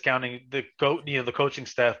 not discounting the coaching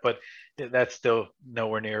staff, but that's still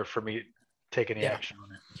nowhere near for me taking the action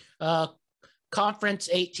on it. Conference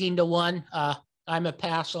 18-1. I'm a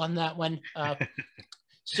pass on that one.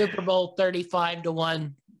 Super Bowl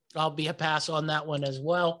 35-1. I'll be a pass on that one as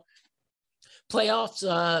well.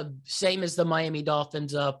 Playoffs, same as the Miami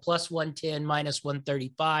Dolphins, plus 110, minus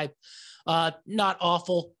 135. Not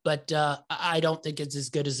awful, but I don't think it's as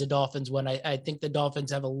good as the Dolphins one. I think the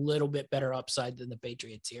Dolphins have a little bit better upside than the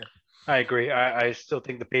Patriots here. I agree. I still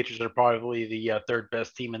think the Patriots are probably the third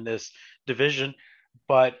best team in this division,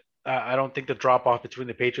 but I don't think the drop-off between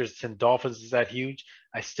the Patriots and Dolphins is that huge.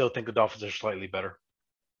 I still think the Dolphins are slightly better.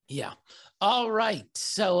 Yeah. All right.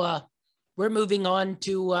 So we're moving on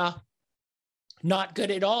to not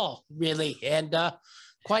good at all, really. And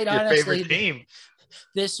quite Your honestly, favorite team.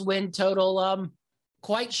 This win total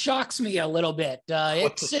quite shocks me a little bit.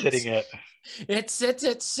 What's it sitting at? It sits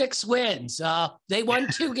at 6 wins. They won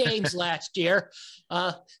 2 games last year.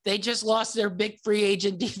 They just lost their big free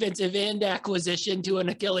agent defensive end acquisition to an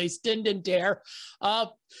Achilles tendon tear.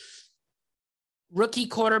 Rookie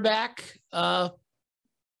quarterback. I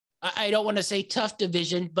don't want to say tough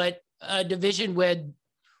division, but a division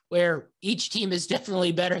where each team is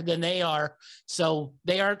definitely better than they are. So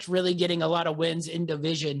they aren't really getting a lot of wins in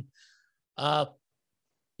division. New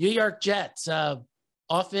York Jets,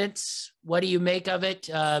 offense, what do you make of it?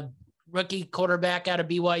 Rookie quarterback out of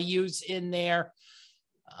BYU's in there.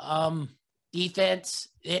 Defense,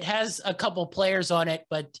 it has a couple players on it,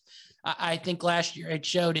 but I think last year it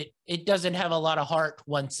showed it doesn't have a lot of heart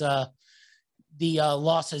once the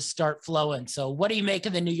losses start flowing. So what do you make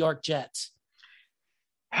of the New York Jets?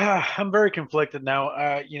 I'm very conflicted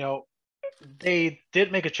now. They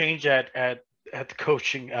did make a change at the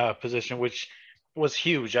coaching position, which was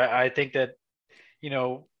huge. I think that,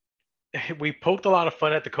 we poked a lot of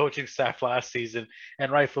fun at the coaching staff last season,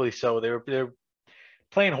 and rightfully so. They're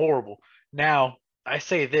playing horrible. Now, I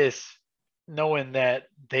say this knowing that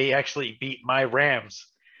they actually beat my Rams,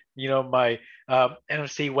 my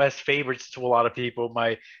NFC West favorites to a lot of people,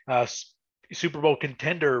 my Super Bowl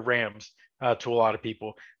contender Rams. To a lot of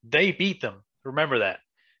people, they beat them. Remember that.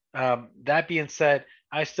 That being said,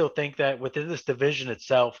 I still think that within this division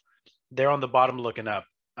itself, they're on the bottom looking up,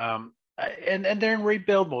 and they're in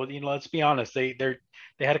rebuild mode. Let's be honest. They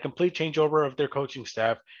had a complete changeover of their coaching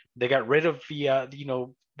staff. They got rid of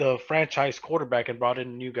the franchise quarterback and brought in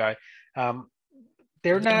a new guy.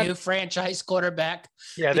 They're not new franchise quarterback.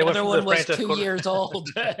 Yeah, the other one was 2 years old.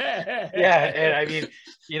 Yeah, and I mean,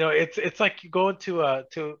 it's like you go into a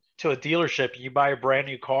dealership, you buy a brand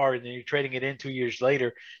new car, and then you're trading it in 2 years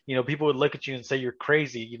later. People would look at you and say you're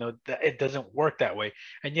crazy. It doesn't work that way.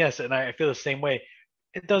 And yes, and I feel the same way.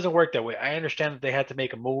 It doesn't work that way. I understand that they had to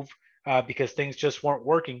make a move because things just weren't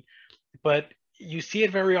working, but you see it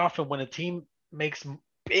very often when a team makes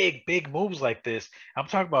big moves like this. I'm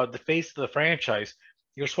talking about the face of the franchise.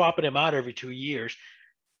 You're swapping him out every 2 years.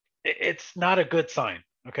 It's not a good sign.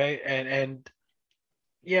 Okay. And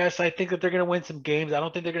yes, I think that they're going to win some games. I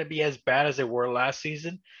don't think they're going to be as bad as they were last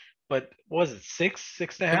season, but what was it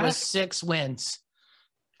 6.5? It was 6 wins.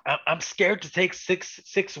 I'm scared to take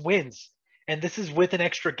six wins. And this is with an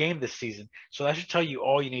extra game this season. So that should tell you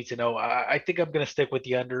all you need to know. I think I'm going to stick with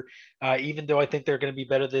the under, even though I think they're going to be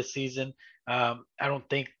better this season. I don't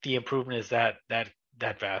think the improvement is that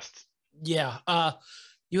vast. Yeah.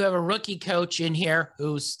 You have a rookie coach in here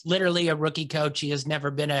who's literally a rookie coach. He has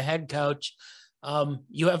never been a head coach.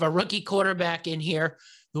 You have a rookie quarterback in here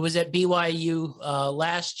who was at BYU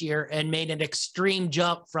last year and made an extreme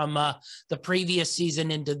jump from the previous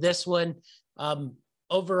season into this one.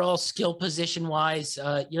 Overall skill position wise,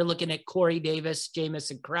 you're looking at Corey Davis,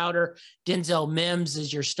 Jamison Crowder, Denzel Mims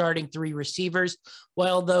as your starting 3 receivers.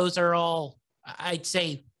 Well, those are all, I'd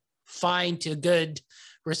say, fine to good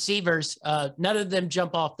receivers. None of them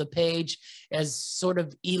jump off the page as sort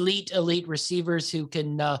of elite receivers who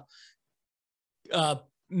can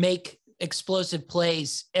make explosive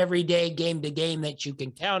plays every day, game to game that you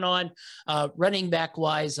can count on. Running back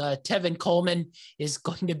wise, Tevin Coleman is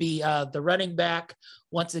going to be the running back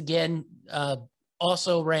once again.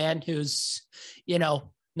 Also Ran, who's,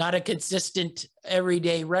 not a consistent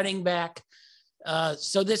everyday running back.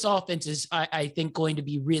 So this offense is, I think, going to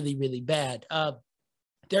be really, really bad.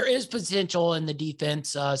 There is potential in the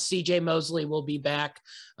defense. CJ Mosley will be back.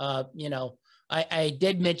 I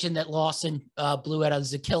did mention that Lawson blew out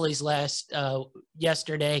his Achilles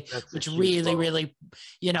yesterday, which really,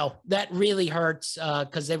 that really hurts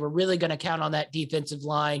because they were really going to count on that defensive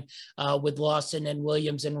line with Lawson and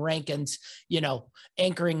Williams and Rankins,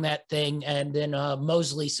 anchoring that thing, and then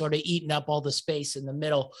Mosley sort of eating up all the space in the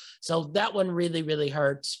middle. So that one really, really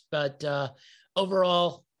hurts. But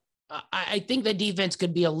overall, I think the defense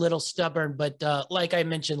could be a little stubborn, but like I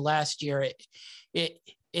mentioned last year,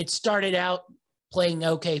 it started out playing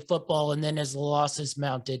okay football, and then as the losses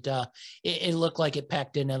mounted, it looked like it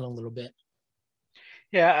packed in a little bit.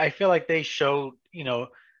 Yeah, I feel like they showed,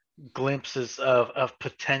 glimpses of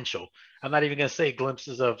potential. I'm not even going to say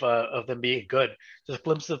glimpses of them being good, just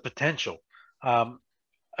glimpses of potential.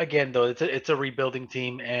 Again, though, it's a rebuilding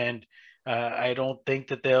team, and I don't think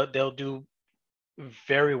that they'll do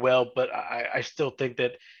very well, but I still think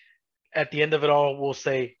that at the end of it all, we'll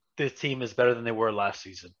say this team is better than they were last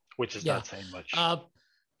season, which is not saying much.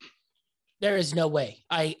 There is no way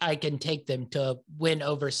I can take them to win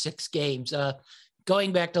over 6 games.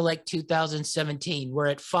 Going back to like 2017, we're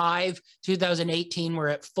at 5. 2018, we're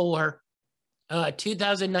at 4.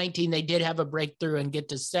 2019, they did have a breakthrough and get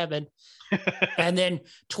to 7. And then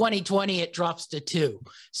 2020, it drops to 2.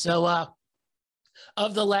 So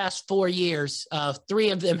of the last 4 years,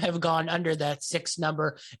 3 of them have gone under that 6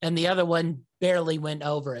 number, and the other one barely went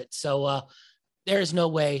over it. So there's no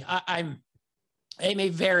way. I'm a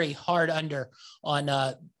very hard under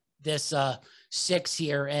on this 6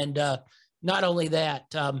 here. And not only that,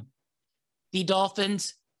 the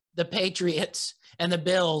Dolphins, the Patriots, and the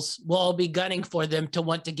Bills will all be gunning for them to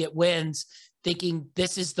want to get wins, thinking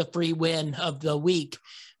this is the free win of the week.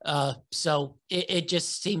 So it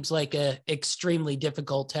just seems like a extremely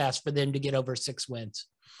difficult task for them to get over 6 wins.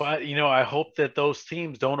 But, I hope that those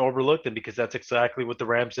teams don't overlook them, because that's exactly what the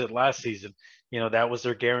Rams did last season. That was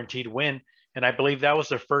their guaranteed win. And I believe that was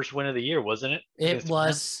their first win of the year, wasn't it? It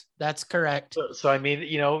was. That's correct. So I mean,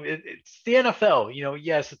 it's the NFL.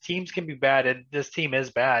 Yes, the teams can be bad, and this team is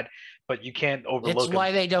bad, but you can't overlook It's why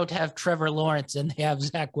them. they don't have Trevor Lawrence and they have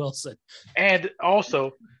Zach Wilson. And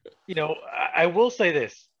also, I will say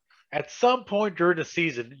this. At some point during the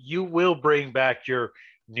season, you will bring back your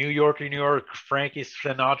New York Frankie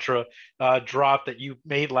Sinatra drop that you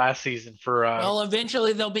made last season for. Well,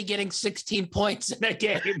 eventually they'll be getting 16 points in a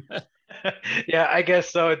game. Yeah, I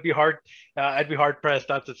guess so. It'd be hard. I'd be hard pressed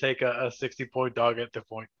not to take a 60-point dog at the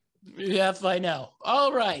point. Yep, I know.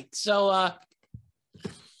 All right, so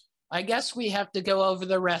I guess we have to go over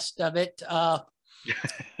the rest of it.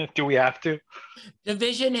 Do we have to?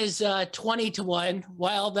 Division is 20-1,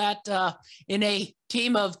 while that in a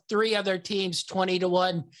team of 3 other teams,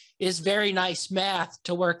 20-1 is very nice math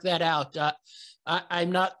to work that out.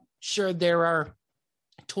 I'm not sure there are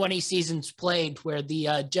 20 seasons played where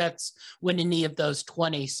the Jets win any of those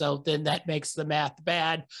 20. So then that makes the math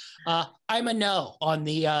bad. I'm a no on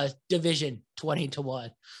the division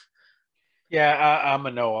 20-1. Yeah, I'm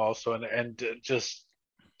a no also. And just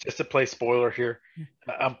to play spoiler here,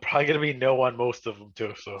 I'm probably going to be no on most of them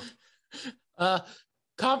too. So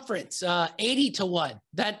conference 80-1,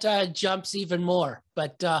 that jumps even more.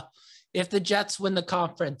 But if the Jets win the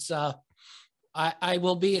conference, I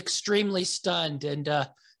will be extremely stunned, and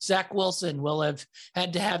Zach Wilson will have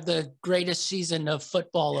had to have the greatest season of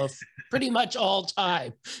football of pretty much all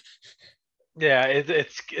time. Yeah,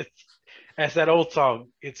 it's as that old song,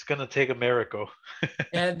 it's gonna take a miracle.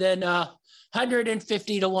 And then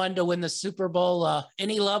 150-1 to win the Super Bowl.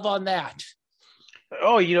 Any love on that?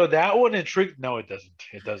 Oh, that one intrigued. No, it doesn't.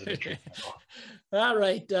 It doesn't intrigue me at all. All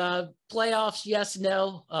right, playoffs, yes,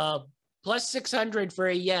 no. Plus 600 for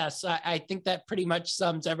a yes. I think that pretty much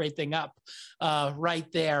sums everything up right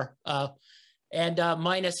there. And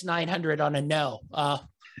minus 900 on a no.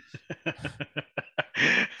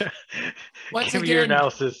 Give me your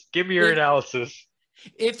analysis. Give me your analysis.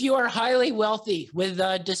 If you are highly wealthy with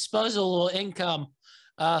disposable income,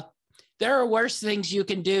 there are worse things you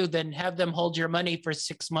can do than have them hold your money for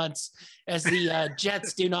 6 months as the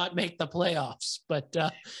Jets do not make the playoffs. But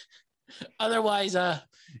otherwise,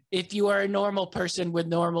 if you are a normal person with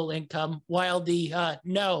normal income, while the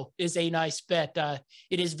no is a nice bet,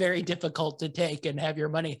 it is very difficult to take and have your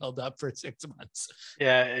money held up for 6 months.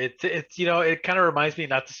 Yeah, it's it kind of reminds me,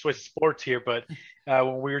 not to switch sports here, but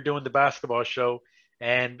when we were doing the basketball show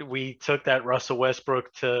and we took that Russell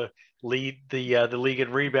Westbrook to lead the league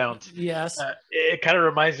in rebounds. Yes. It kind of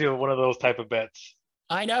reminds me of one of those type of bets.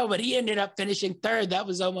 I know, but he ended up finishing third. That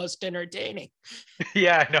was almost entertaining.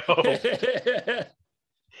 Yeah, I know.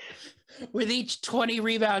 With each 20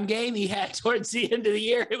 rebound game he had towards the end of the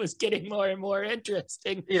year, it was getting more and more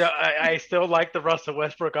interesting. I still like the Russell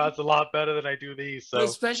Westbrook odds a lot better than I do these. So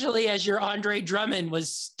especially as your Andre Drummond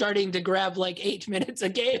was starting to grab like 8 minutes a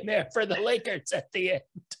game there for the Lakers at the end.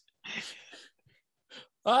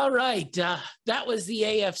 All right. That was the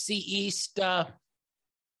AFC East.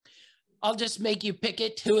 I'll just make you pick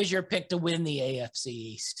it. Who is your pick to win the AFC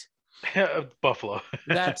East? Buffalo.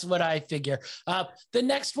 That's what I figure. The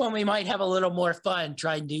next one, we might have a little more fun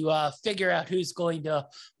trying to figure out who's going to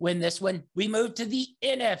win this one. We moved to the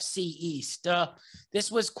NFC East.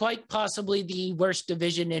 This was quite possibly the worst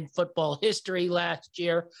division in football history last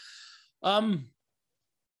year.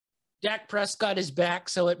 Dak Prescott is back,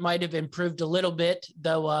 so it might have improved a little bit,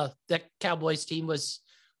 though the Cowboys team was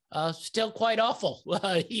still quite awful,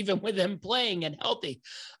 even with him playing and healthy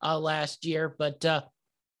last year. But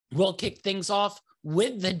we'll kick things off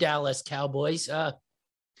with the Dallas Cowboys,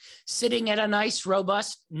 sitting at a nice,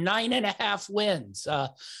 robust 9.5 wins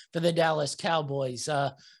for the Dallas Cowboys.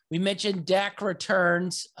 We mentioned Dak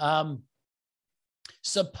returns.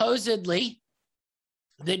 Supposedly,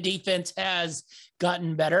 the defense has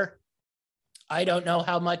gotten better. I don't know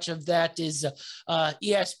how much of that is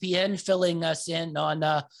ESPN filling us in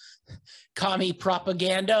on commie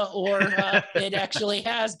propaganda, or it actually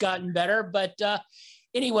has gotten better. But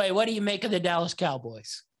anyway, what do you make of the Dallas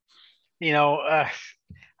Cowboys?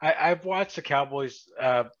 I've watched the Cowboys.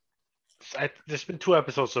 There's been 2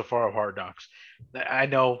 episodes so far of Hard Knocks. I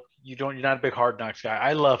know you're not a big Hard Knocks guy.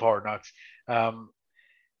 I love Hard Knocks.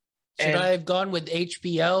 Should I have gone with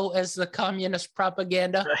HBO as the communist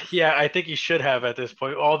propaganda? Yeah, I think you should have at this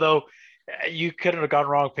point. Although you couldn't have gone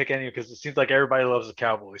wrong picking any, because it seems like everybody loves the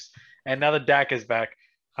Cowboys. And now that Dak is back,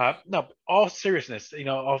 no, all seriousness,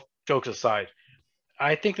 all jokes aside,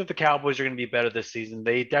 I think that the Cowboys are going to be better this season.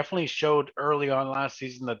 They definitely showed early on last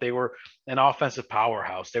season that they were an offensive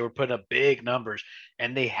powerhouse. They were putting up big numbers,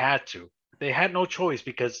 and they had to. They had no choice,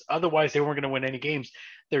 because otherwise they weren't going to win any games.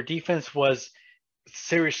 Their defense was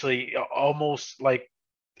seriously almost like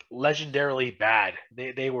legendarily bad.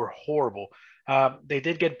 They were horrible. They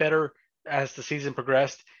did get better as the season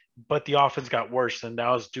progressed, but the offense got worse, and that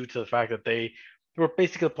was due to the fact that they were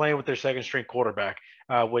basically playing with their second string quarterback,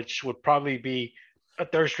 which would probably be a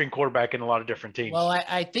third string quarterback in a lot of different teams. Well,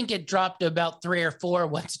 I think it dropped to about 3 or 4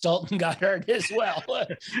 once Dalton got hurt as well.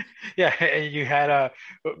 Yeah, and you had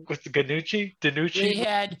what's the Danucci?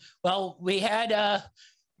 We had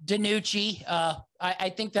Danucci.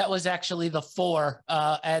 I think that was actually the 4.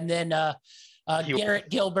 And then Garrett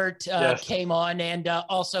Gilbert came on, and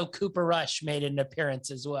also Cooper Rush made an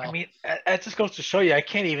appearance as well. I mean, that just goes to show you, I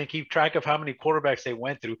can't even keep track of how many quarterbacks they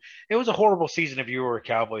went through. It was a horrible season if you were a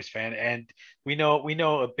Cowboys fan. And we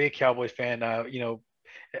know a big Cowboys fan,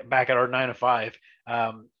 back at our 9 to 5,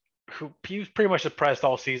 who he was pretty much depressed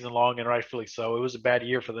all season long, and rightfully so. It was a bad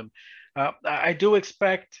year for them. I do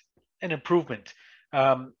expect an improvement.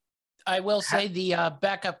 I will say the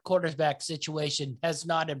backup quarterback situation has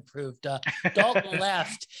not improved. Dalton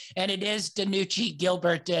left, and it is Danucci,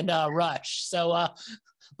 Gilbert, and Rush. So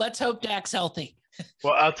let's hope Dak's healthy.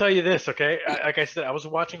 Well, I'll tell you this, okay? Like I said, I was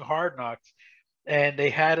watching Hard Knocks, and they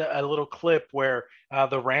had a little clip where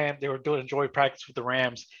they were doing joint practice with the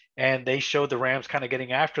Rams, and they showed the Rams kind of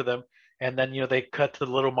getting after them. And then, they cut to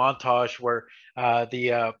the little montage where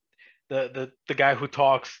the guy who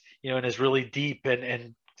talks, in his really deep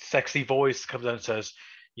and sexy voice comes out and says,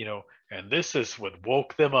 and this is what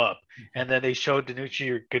woke them up. And then they showed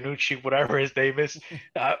Danucci or Ganucci, whatever his name is.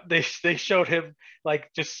 They showed him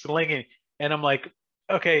like just slinging. And I'm like,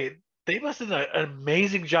 okay, they must have done an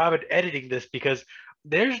amazing job at editing this, because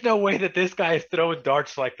there's no way that this guy is throwing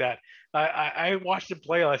darts like that. I watched him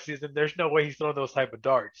play last season. There's no way he's throwing those type of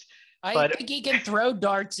darts. I think he can throw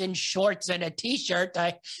darts in shorts and a T-shirt.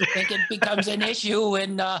 I think it becomes an issue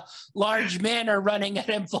when large men are running at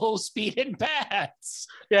him full speed in pads.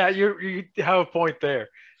 Yeah, you have a point there.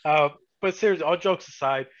 But seriously, all jokes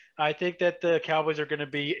aside, I think that the Cowboys are going to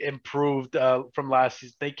be improved from last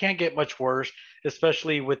season. They can't get much worse,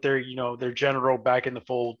 especially with their, their general back in the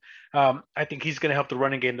fold. I think he's going to help the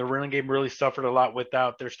running game. The running game really suffered a lot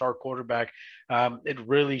without their star quarterback. It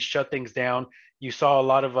really shut things down. You saw a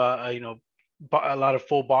lot of, a lot of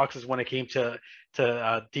full boxes when it came to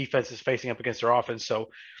defenses facing up against their offense. So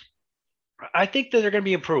I think that they're going to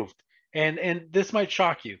be improved, and this might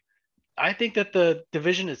shock you. I think that the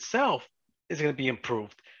division itself is going to be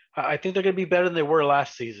improved. I think they're going to be better than they were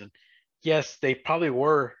last season. Yes, they probably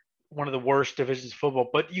were one of the worst divisions of football,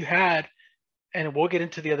 but you had, and we'll get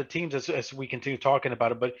into the other teams as we continue talking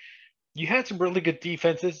about it, but you had some really good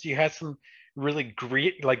defenses. You had some really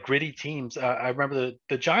gritty teams. I remember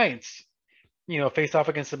the Giants, faced off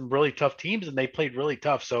against some really tough teams, and they played really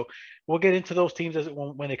tough. So we'll get into those teams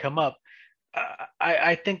when they come up.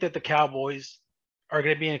 I think that the Cowboys are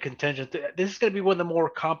going to be in contention. This is going to be one of the more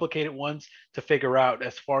complicated ones to figure out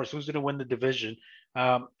as far as who's going to win the division.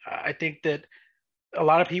 I think that a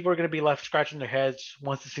lot of people are going to be left scratching their heads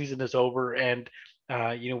once the season is over, and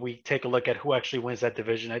we take a look at who actually wins that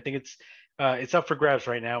division. I think it's up for grabs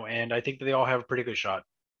right now, and I think that they all have a pretty good shot.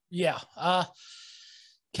 Yeah.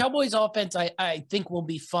 Cowboys offense, I think will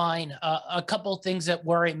be fine. A couple of things that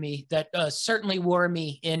worry me, that certainly worry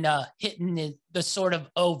me in hitting the sort of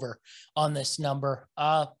over on this number.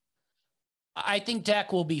 I think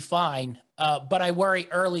Dak will be fine, but I worry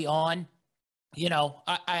early on.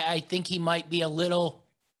 I think he might be a little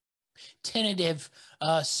tentative,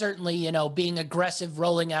 certainly, being aggressive,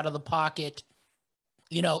 rolling out of the pocket,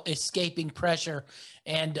 escaping pressure.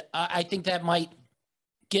 And I think that might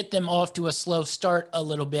get them off to a slow start a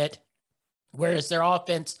little bit, whereas their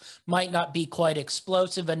offense might not be quite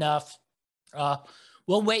explosive enough.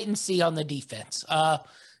 We'll wait and see on the defense.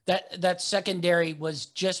 That secondary was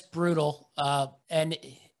just brutal, and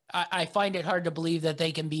I find it hard to believe that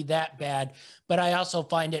they can be that bad, but I also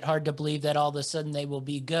find it hard to believe that all of a sudden they will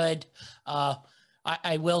be good.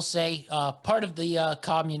 I will say part of the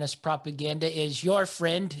communist propaganda is your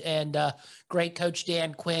friend and great coach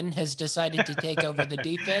Dan Quinn has decided to take over the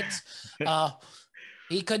defense.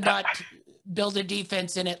 He could not build a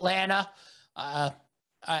defense in Atlanta.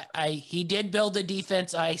 He did build a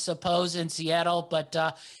defense, I suppose, in Seattle, but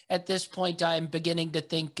at this point, I'm beginning to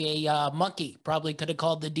think a monkey probably could have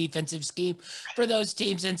called the defensive scheme for those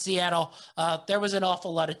teams in Seattle. There was an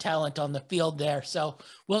awful lot of talent on the field there, so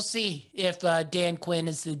we'll see if Dan Quinn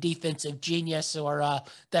is the defensive genius or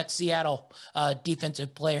that Seattle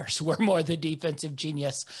defensive players were more the defensive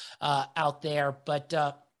genius out there. But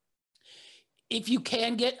if you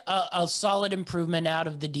can get a solid improvement out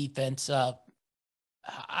of the defense,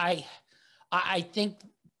 I think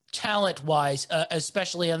talent-wise,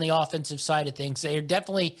 especially on the offensive side of things, they are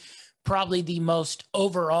definitely probably the most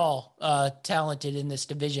overall talented in this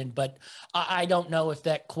division. But I don't know if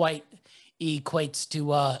that quite equates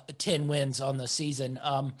to 10 wins on the season.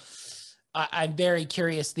 I'm very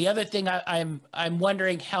curious. The other thing I'm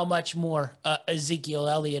wondering how much more Ezekiel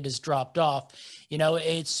Elliott has dropped off.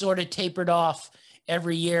 It's sort of tapered off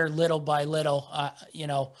every year, little by little.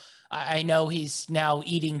 I know he's now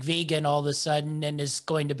eating vegan all of a sudden and is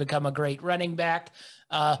going to become a great running back.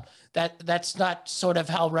 That's not sort of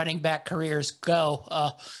how running back careers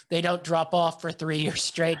go. They don't drop off for 3 years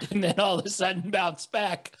straight and then all of a sudden bounce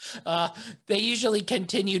back. They usually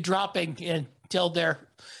continue dropping until they're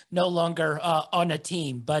no longer on a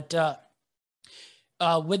team. But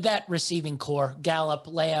with that receiving core, Gallup,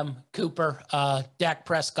 Lamb, Cooper, Dak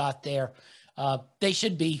Prescott there, they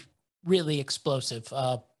should be really explosive.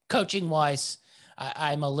 Coaching wise,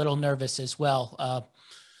 I'm a little nervous as well.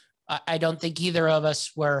 I don't think either of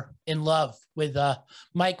us were in love with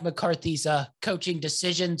Mike McCarthy's coaching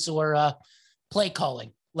decisions or play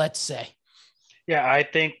calling, let's say. Yeah, I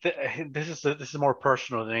think that this is more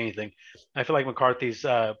personal than anything. I feel like McCarthy's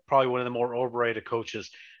probably one of the more overrated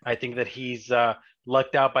coaches. I think that he's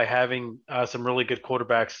lucked out by having some really good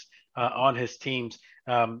quarterbacks on his teams.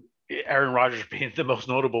 Aaron Rodgers being the most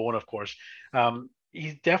notable one, of course.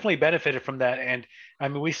 He's definitely benefited from that. And I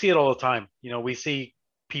mean, we see it all the time. We see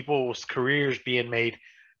people's careers being made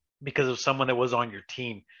because of someone that was on your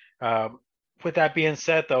team. With that being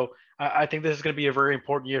said, though, I think this is going to be a very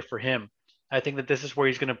important year for him. I think that this is where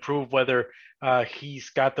he's going to prove whether he's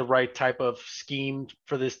got the right type of scheme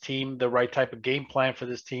for this team, the right type of game plan for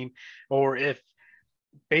this team, or if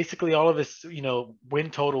basically all of his, win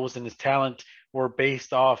totals and his talent were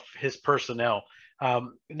based off his personnel.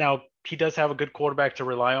 Now, he does have a good quarterback to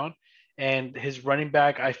rely on, and his running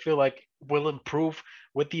back, I feel like, will improve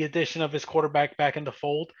with the addition of his quarterback back in the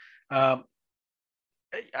fold.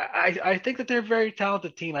 I think that they're a very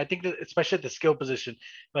talented team. I think that especially at the skill position,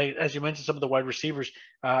 like as you mentioned, some of the wide receivers.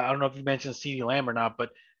 I don't know if you mentioned CeeDee Lamb or not,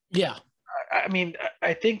 but Yeah. I mean,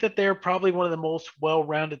 I think that they're probably one of the most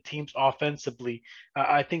well-rounded teams offensively.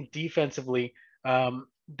 I think defensively,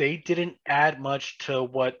 they didn't add much to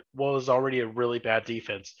what was already a really bad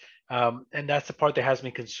defense, and that's the part that has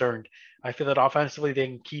me concerned. I feel that offensively they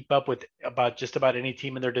can keep up with about just about any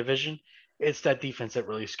team in their division. It's that defense that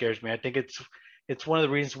really scares me. I think it's one of the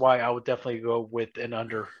reasons why I would definitely go with an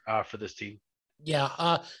under for this team.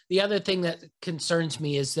 Yeah. The other thing that concerns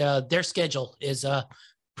me is their schedule is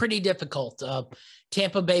pretty difficult.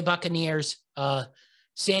 Tampa Bay Buccaneers,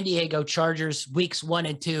 San Diego Chargers, weeks 1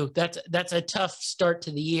 and 2. That's a tough start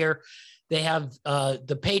to the year. They have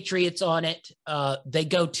the Patriots on it. They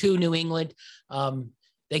go to New England.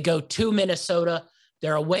 They go to Minnesota.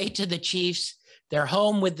 They're away to the Chiefs. They're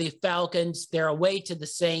home with the Falcons. They're away to the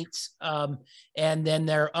Saints, and then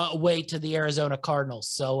they're away to the Arizona Cardinals.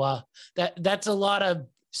 So that's a lot of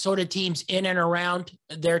sort of teams in and around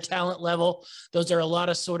their talent level. Those are a lot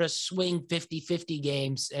of sort of swing 50-50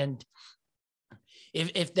 games. And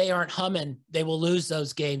if they aren't humming, they will lose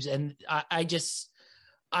those games. And I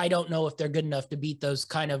don't know if they're good enough to beat those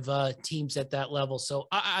kind of teams at that level. So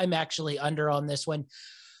I'm actually under on this one.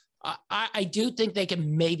 I do think they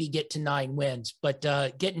can maybe get to 9 wins, but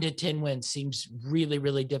getting to 10 wins seems really,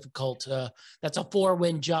 really difficult. That's a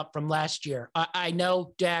 4-win jump from last year. I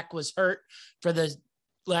know Dak was hurt for the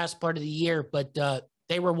last part of the year, but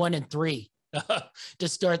they were 1 and 3 to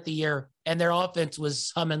start the year, and their offense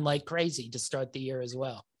was humming like crazy to start the year as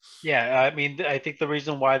well. Yeah, I mean, I think the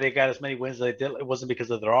reason why they got as many wins as they did, it wasn't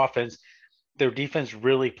because of their offense. Their defense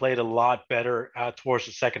really played a lot better towards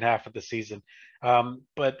the second half of the season.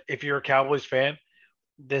 But if you're a Cowboys fan,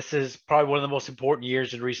 this is probably one of the most important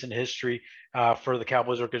years in recent history for the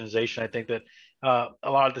Cowboys organization. I think that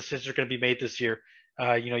a lot of decisions are going to be made this year.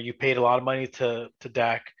 You paid a lot of money to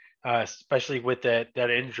Dak, especially with that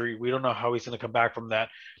injury. We don't know how he's going to come back from that.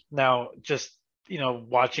 Now, just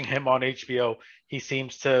watching him on HBO, he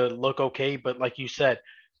seems to look okay. But like you said,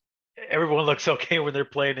 everyone looks okay when they're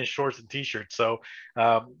playing in shorts and t-shirts. So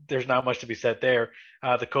there's not much to be said there.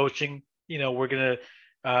 The coaching, we're going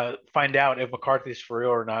to find out if McCarthy's for real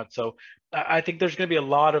or not. So I think there's going to be a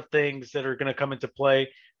lot of things that are going to come into play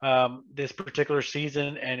this particular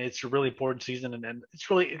season, and it's a really important season, and it's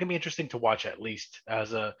going to be interesting to watch, at least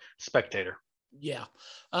as a spectator. Yeah.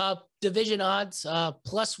 Division odds,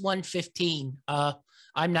 plus 115.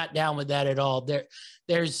 I'm not down with that at all.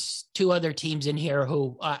 There's 2 other teams in here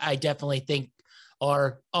who I definitely think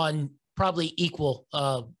are on probably equal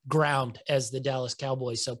ground as the Dallas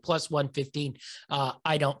Cowboys. So plus 115,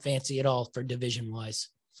 I don't fancy at all for division wise.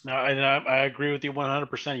 No, and I agree with you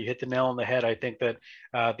 100%. You hit the nail on the head. I think that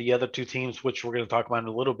the other 2 teams, which we're going to talk about in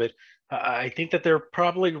a little bit, I think that they're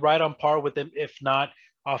probably right on par with them, if not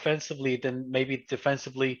offensively, then maybe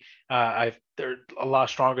defensively. They're a lot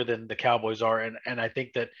stronger than the Cowboys are, and I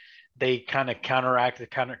think that they kind of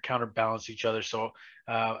counterbalance each other. So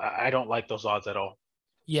I don't like those odds at all.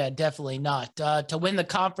 Yeah, definitely not. To win the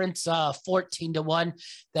conference 14-1,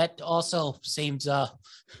 that also seems a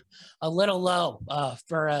little low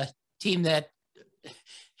for a team that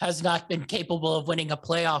has not been capable of winning a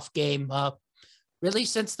playoff game really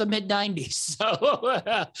since the mid-90s. So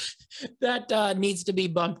that needs to be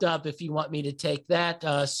bumped up if you want me to take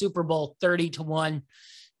that. Super Bowl 30-1.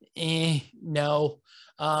 No.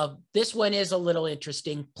 This one is a little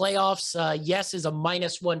interesting. Playoffs, yes, is a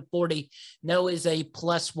minus 140. No is a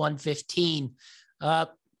plus 115.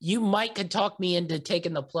 You might could talk me into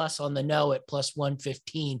taking the plus on the no at plus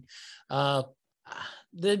 115.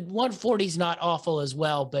 The 140 is not awful as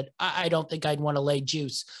well, but I don't think I'd want to lay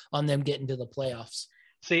juice on them getting to the playoffs.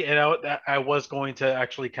 See, and I was going to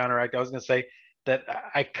actually counteract. I was going to say that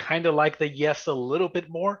I kind of like the yes a little bit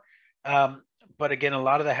more. But again, a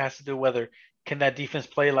lot of that has to do whether can that defense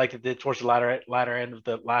play like it did towards the latter end of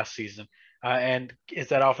the last season, and is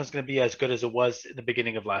that offense going to be as good as it was in the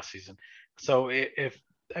beginning of last season? So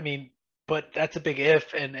but that's a big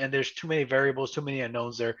if, and there's too many variables, too many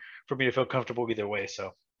unknowns there for me to feel comfortable either way.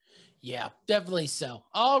 So. Yeah, definitely so.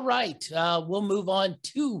 All right. We'll move on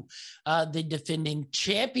to the defending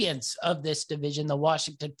champions of this division, the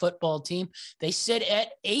Washington football team. They sit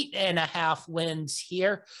at 8.5 wins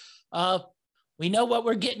here. We know what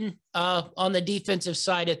we're getting on the defensive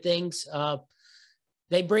side of things.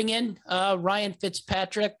 They bring in Ryan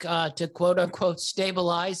Fitzpatrick to quote unquote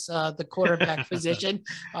stabilize the quarterback position.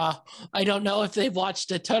 I don't know if they've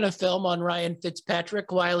watched a ton of film on Ryan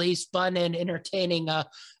Fitzpatrick. While he's fun and entertaining,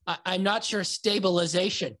 I'm not sure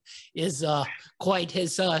stabilization is quite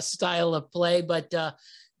his style of play, but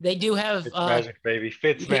they do have Fitz magic, baby.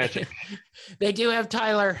 Fitz magic. They do have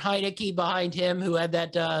Tyler Heineke behind him, who had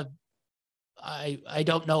that I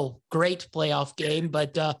don't know, great playoff game,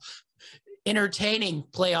 but entertaining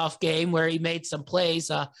playoff game where he made some plays.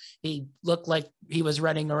 He looked like he was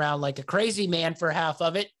running around like a crazy man for half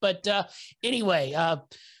of it. But anyway,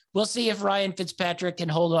 we'll see if Ryan Fitzpatrick can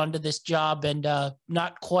hold on to this job and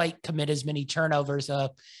not quite commit as many turnovers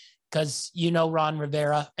because, Ron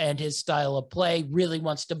Rivera and his style of play really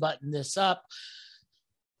wants to button this up.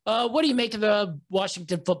 What do you make of the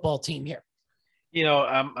Washington football team here?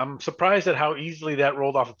 I'm surprised at how easily that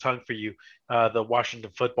rolled off the tongue for you, the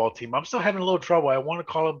Washington football team. I'm still having a little trouble. I want to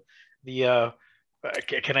call them the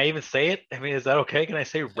can I even say it? I mean, is that okay? Can I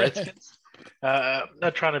say Redskins? I'm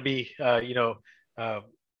not trying to be,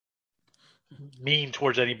 mean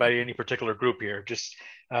towards anybody, any particular group here. Just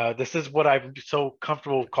this is what I'm so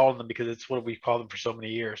comfortable calling them because it's what we've called them for so many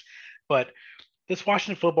years. But this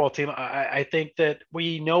Washington football team, I think that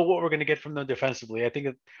we know what we're going to get from them defensively. I think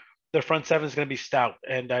that their front seven is going to be stout,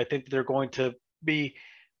 and I think they're going to be,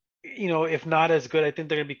 if not as good, I think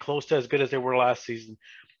they're going to be close to as good as they were last season.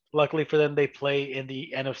 Luckily for them, they play in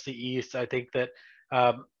the NFC East. I think that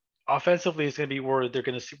offensively is going to be where we're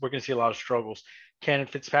going to see a lot of struggles. Can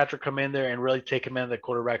Fitzpatrick come in there and really take command of the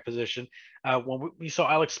quarterback position? When we saw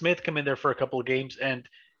Alex Smith come in there for a couple of games and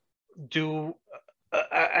do,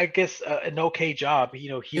 I guess, an okay job.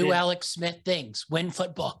 Do Alex Smith things, win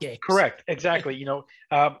football games. Correct, exactly.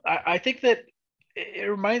 I think that it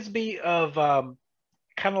reminds me of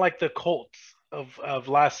kind of like the Colts of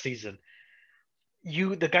last season.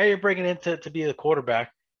 The guy you're bringing in to be the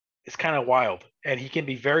quarterback is kind of wild, and he can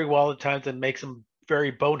be very wild at times and make some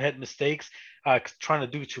very bonehead mistakes, trying to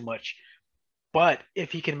do too much. But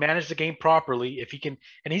if he can manage the game properly, if he can,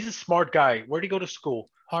 and he's a smart guy. Where'd he go to school?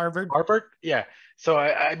 Harvard. Yeah. So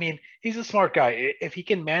I mean, he's a smart guy. If he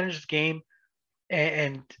can manage the game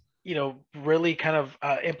and really kind of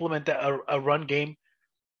implement a run game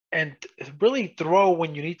and really throw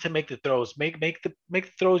when you need to make the throws, make the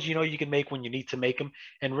throws you can make when you need to make them,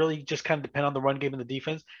 and really just kind of depend on the run game and the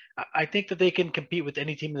defense. I think that they can compete with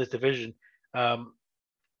any team in this division.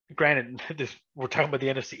 Granted, we're talking about the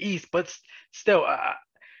NFC East, but still,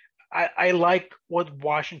 I like what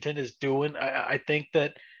Washington is doing. I think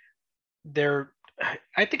that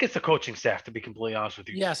I think it's the coaching staff, to be completely honest with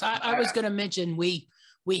you. Yes, I was going to mention we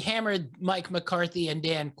hammered Mike McCarthy and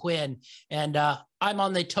Dan Quinn, and I'm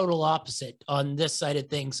on the total opposite on this side of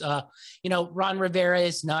things. Ron Rivera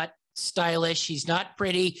is not stylish. He's not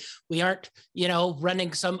pretty. We aren't,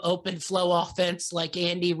 running some open flow offense like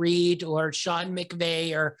Andy Reid or Sean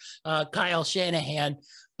McVay or Kyle Shanahan.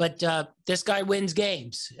 But this guy wins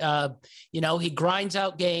games. He grinds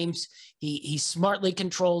out games. He smartly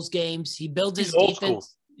controls games. He builds his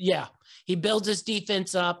defense. Yeah, he builds his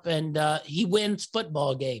defense up, and he wins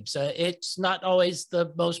football games. It's not always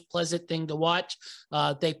the most pleasant thing to watch.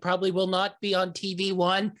 They probably will not be on TV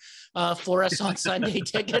One for us on Sunday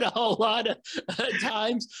Ticket a whole lot of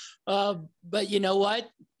times. But you know what?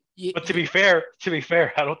 But to be fair,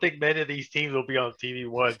 I don't think many of these teams will be on TV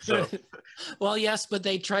One. So, well, yes, but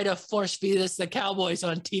they try to force feed us the Cowboys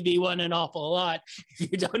on TV One an awful lot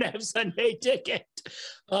if you don't have Sunday Ticket.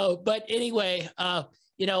 But anyway,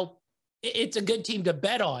 it's a good team to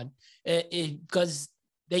bet on because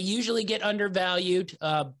they usually get undervalued.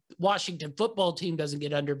 Washington football team doesn't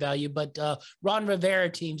get undervalued, but Ron Rivera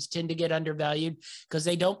teams tend to get undervalued because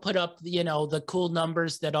they don't put up, the cool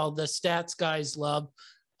numbers that all the stats guys love.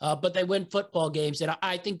 But they win football games. And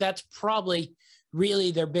I think that's probably really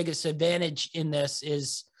their biggest advantage in this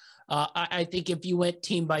is I think if you went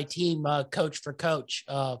team by team, coach for coach,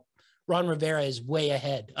 Ron Rivera is way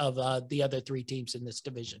ahead of the other three teams in this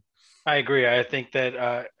division. I agree. I think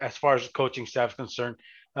that as far as the coaching staff is concerned,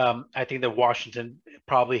 I think that Washington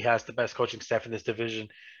probably has the best coaching staff in this division.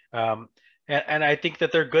 And I think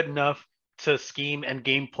that they're good enough to scheme and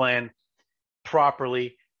game plan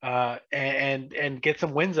properly and get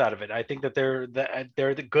some wins out of it. I think that they're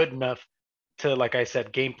good enough to, like I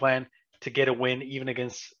said, game plan to get a win even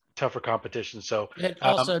against tougher competition. So it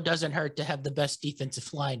also doesn't hurt to have the best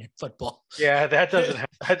defensive line in football. Yeah, that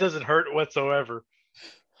doesn't hurt whatsoever.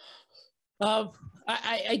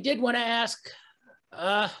 I did want to ask,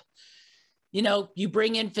 you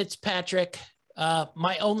bring in Fitzpatrick.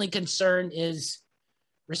 My only concern is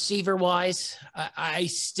receiver wise. I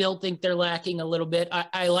still think they're lacking a little bit.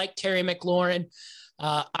 I like Terry McLaurin.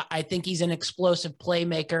 I think he's an explosive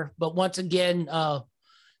playmaker, but once again,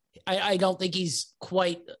 I don't think he's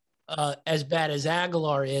quite as bad as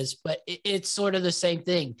Aguilar is, but it's sort of the same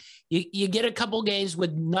thing. You get a couple games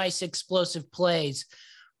with nice explosive plays,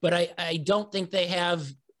 but I don't think they have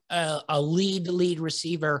a lead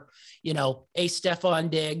receiver, you know, a Stephon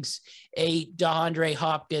Diggs, a DeAndre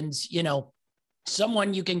Hopkins, you know,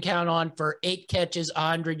 someone you can count on for 8 catches,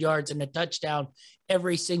 100 yards, and a touchdown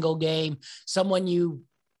every single game. Someone you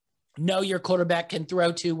know your quarterback can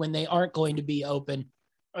throw to when they aren't going to be open.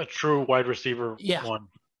 A true wide receiver one.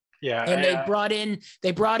 Yeah. And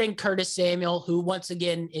they brought in Curtis Samuel, who once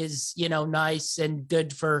again is, you know, nice and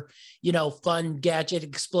good for, you know, fun, gadget,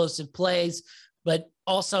 explosive plays, but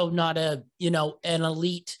also not a, you know, an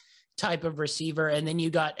elite type of receiver. And then you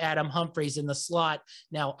got Adam Humphries in the slot.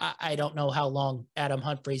 Now, I don't know how long Adam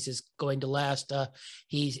Humphries is going to last.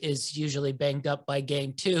 He is usually banged up by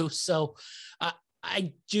game 2. So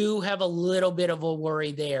I do have a little bit of a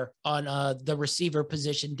worry there on the receiver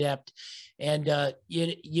position depth. And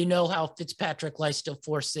you know how Fitzpatrick likes to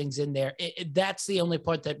force things in there. That's the only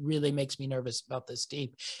part that really makes me nervous about this team,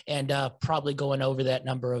 and probably going over that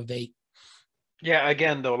number of 8. Yeah,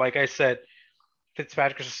 again, though, like I said,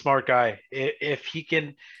 Fitzpatrick's a smart guy. If he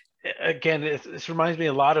can, again, this reminds me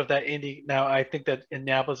a lot of that Indy. Now, I think that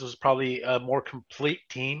Indianapolis was probably a more complete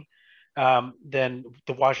team than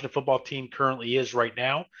the Washington football team currently is right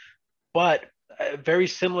now. But very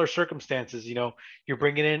similar circumstances. You know, you're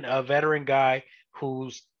bringing in a veteran guy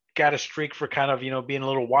who's got a streak for kind of, you know, being a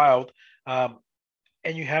little wild. And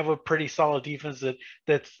you have a pretty solid defense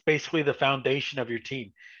that's basically the foundation of your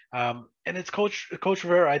team. And it's Coach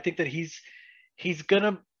Rivera. I think that he's going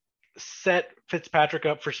to set Fitzpatrick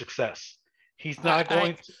up for success. He's not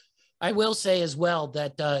going to. I will say as well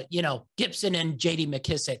that, you know, Gibson and J.D.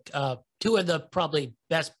 McKissick, 2 of the probably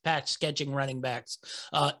best patch sketching running backs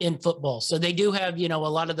in football. So they do have, you know, a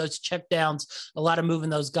lot of those check downs, a lot of moving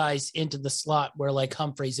those guys into the slot where like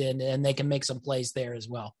Humphreys in, and they can make some plays there as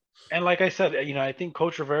well. And like I said, you know, I think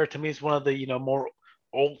Coach Rivera to me is one of the, you know, more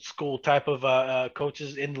old school type of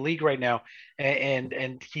coaches in the league right now.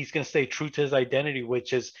 And he's going to stay true to his identity,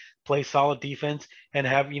 which is play solid defense and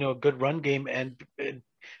have, you know, a good run game. And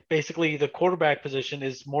basically the quarterback position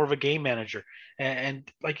is more of a game manager. And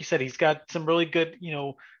like you said, he's got some really good, you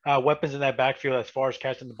know, weapons in that backfield as far as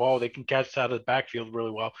catching the ball. They can catch out of the backfield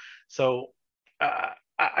really well. So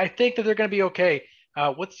I think that they're going to be okay.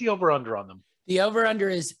 What's the over-under on them? The over-under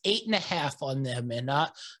is 8.5 on them. And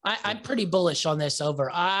I'm pretty bullish on this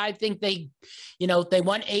over. I think they, you know, they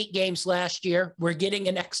won 8 games last year. We're getting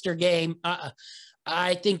an extra game.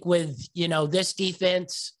 I think with, you know, this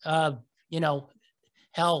defense, you know,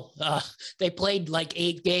 hell, they played like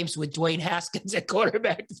 8 games with Dwayne Haskins at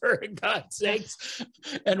quarterback, for God's sakes,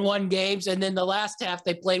 and won games. And then the last half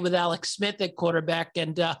they played with Alex Smith at quarterback.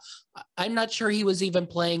 And I'm not sure he was even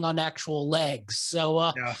playing on actual legs.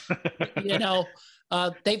 So, you know,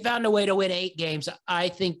 they found a way to win 8 games. I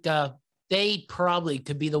think they probably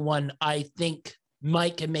could be the one I think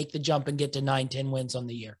might can make the jump and get to 9-10 wins on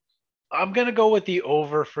the year. I'm going to go with the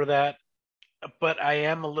over for that. But I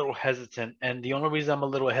am a little hesitant, and the only reason I'm a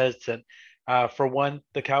little hesitant, for one,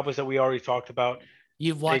 the Cowboys that we already talked about.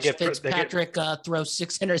 You've watched Fitzpatrick throw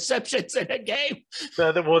 6 interceptions in a game.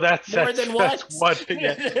 Well, that's more than once. That's one.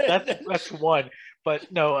 Yeah, that's one.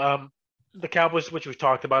 But no, the Cowboys, which we've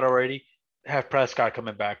talked about already, have Prescott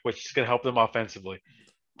coming back, which is going to help them offensively.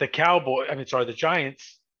 The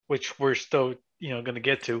Giants, which we're still, you know, going to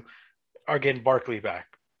get to, are getting Barkley back,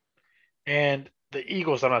 and the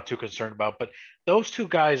Eagles I'm not too concerned about, but those 2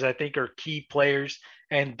 guys I think are key players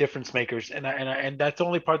and difference makers, and that's the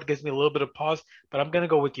only part that gives me a little bit of pause. But I'm going to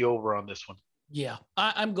go with the over on this one. Yeah,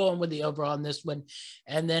 I'm going with the over on this one,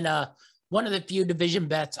 and then one of the few division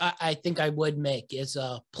bets I think I would make is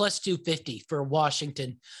plus 250 for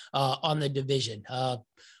Washington on the division,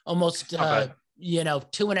 almost you know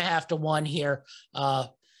 2.5 to 1 here,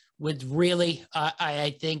 with really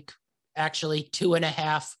I think actually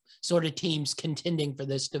 2.5 sort of teams contending for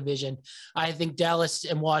this division. I think Dallas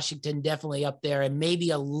and Washington definitely up there, and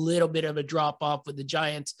maybe a little bit of a drop off with the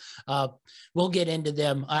Giants. We'll get into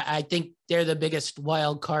them. I think they're the biggest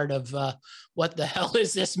wild card of what the hell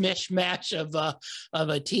is this mishmash of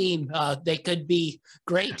a team. They could be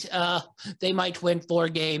great. They might win 4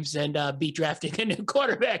 games and be drafting a new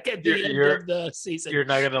quarterback at the end of the season. You're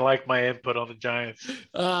not going to like my input on the Giants.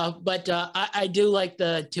 But I do like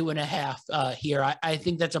the 2.5 here. I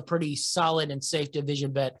think that's a pretty solid and safe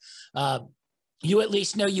division bet. You at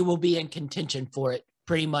least know you will be in contention for it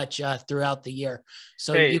pretty much throughout the year.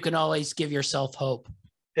 So you can always give yourself hope.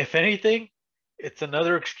 If anything, it's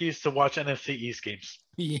another excuse to watch NFC East games.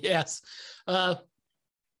 Yes.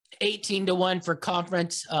 18-1 for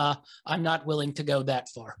conference. I'm not willing to go that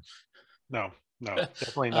far. No,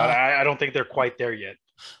 definitely not. I don't think they're quite there yet.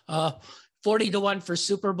 40-1 for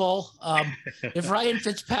Super Bowl. If Ryan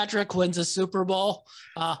Fitzpatrick wins a Super Bowl,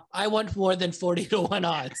 I want more than 40-1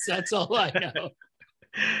 odds. That's all I know.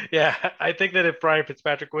 Yeah, I think that if Ryan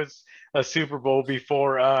Fitzpatrick wins a Super Bowl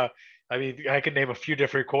before, I could name a few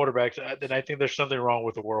different quarterbacks, then I think there's something wrong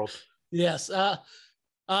with the world. Yes.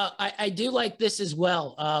 I do like this as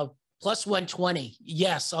well. Plus 120.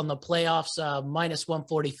 Yes. On the playoffs, minus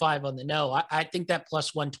 145 on the no. I think that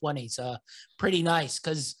plus 120 is pretty nice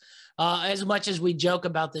because as much as we joke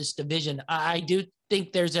about this division, I do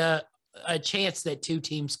think there's a chance that two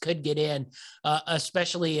teams could get in,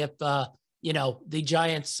 especially if, the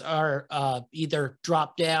Giants are either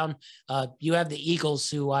dropped down. You have the Eagles,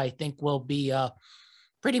 who I think will be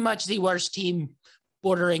pretty much the worst team,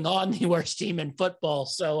 bordering on the worst team in football.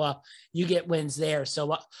 So you get wins there.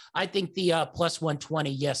 So I think the plus 120,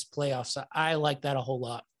 yes, playoffs. I like that a whole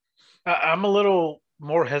lot. I'm a little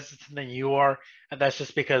more hesitant than you are, and that's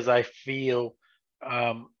just because I feel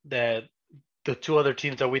that the two other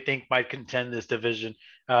teams that we think might contend this division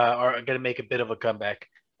are going to make a bit of a comeback.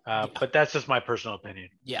 But that's just my personal opinion.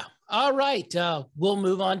 Yeah. All right. We'll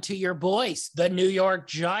move on to your boys, the New York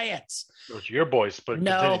Giants. Those are your boys, but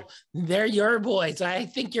no, continue. They're your boys. I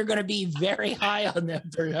think you're going to be very high on them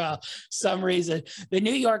for some reason. The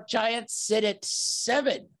New York Giants sit at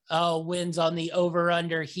 7 wins on the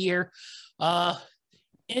over-under here.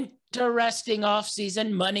 Interesting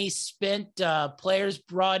offseason, money spent, players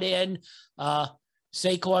brought in.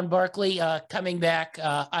 Saquon Barkley coming back.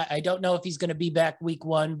 I don't know if he's going to be back week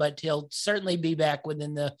 1, but he'll certainly be back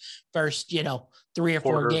within the first, 3 or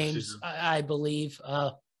 4 games, I believe.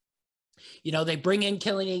 They bring in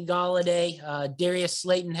Kenny Golladay. Darius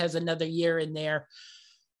Slayton has another year in there.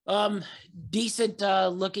 Decent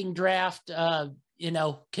looking draft.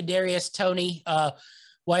 Kadarius Toney,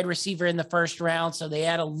 wide receiver in the first round. So they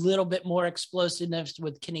add a little bit more explosiveness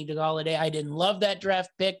with Kenny Golladay. I didn't love that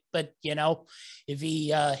draft pick, but if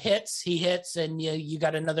he hits, he hits, and you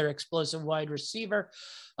got another explosive wide receiver.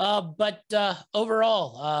 But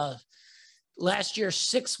overall, last year,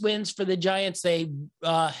 6 wins for the Giants. They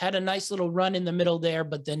had a nice little run in the middle there,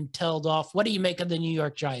 but then tailed off. What do you make of the New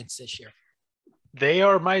York Giants this year? They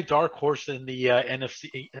are my dark horse in the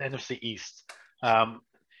NFC East.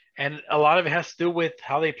 And a lot of it has to do with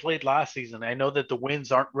how they played last season. I know that the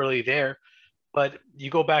wins aren't really there, but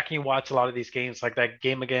you go back and you watch a lot of these games, like that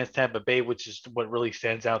game against Tampa Bay, which is what really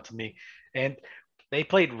stands out to me. And they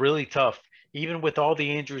played really tough, even with all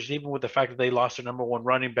the injuries, even with the fact that they lost their number 1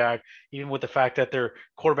 running back, even with the fact that their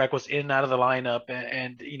quarterback was in and out of the lineup,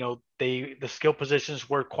 and the skill positions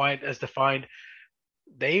weren't quite as defined.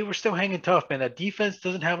 They were still hanging tough, man. That defense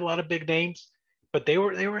doesn't have a lot of big names, but they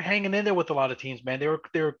were hanging in there with a lot of teams, man. They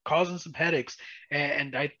were causing some headaches,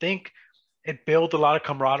 and I think it built a lot of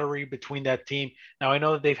camaraderie between that team. Now I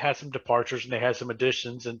know that they've had some departures and they had some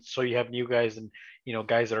additions, and so you have new guys and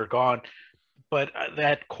guys that are gone, but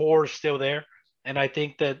that core is still there, and I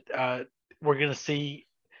think that we're going to see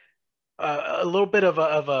a little bit of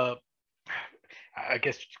a I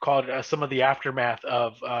guess you call it some of the aftermath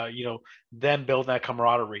of them building that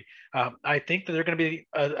camaraderie. I think that they're going to be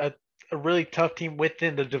a really tough team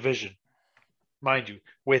within the division, mind you,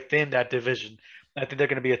 within that division. I think they're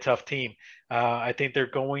going to be a tough team. I think they're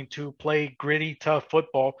going to play gritty, tough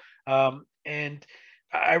football. And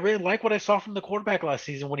I really like what I saw from the quarterback last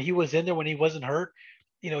season when he was in there, when he wasn't hurt.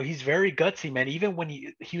 He's very gutsy, man. Even when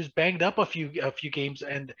he was banged up a few games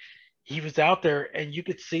and he was out there, and you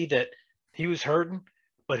could see that he was hurting,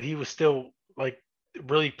 but he was still like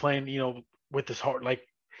really playing, with his heart. Like,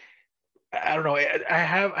 I don't know. I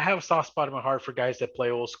have a soft spot in my heart for guys that play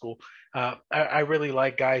old school. I really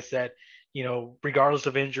like guys that, regardless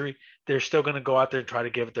of injury, they're still going to go out there and try to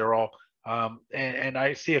give it their all. And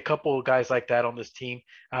I see a couple of guys like that on this team.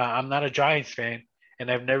 I'm not a Giants fan, and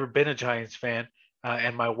I've never been a Giants fan.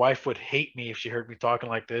 And my wife would hate me if she heard me talking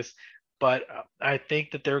like this. But I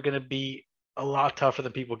think that they're going to be a lot tougher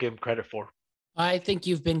than people give them credit for. I think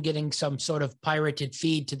you've been getting some sort of pirated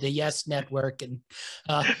feed to the Yes Network and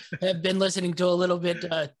have been listening to a little bit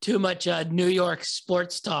too much New York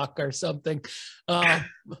sports talk or something. But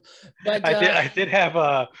I did have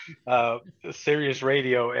a Sirius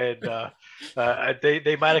radio, and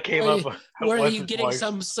they might have came up. Were you getting voice.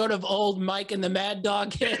 Some sort of old Mike and the Mad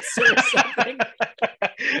Dog hits or something?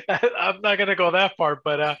 I'm not going to go that far,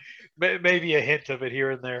 but maybe a hint of it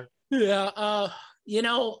here and there. Yeah,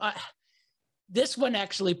 this one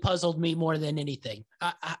actually puzzled me more than anything.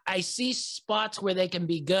 I see spots where they can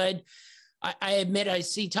be good. I admit I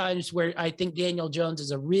see times where I think Daniel Jones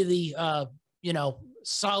is a really,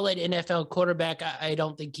 solid NFL quarterback. I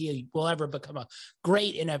don't think he will ever become a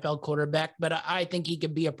great NFL quarterback, but I think he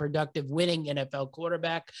could be a productive, winning NFL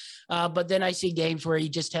quarterback. But then I see games where he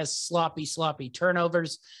just has sloppy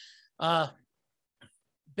turnovers.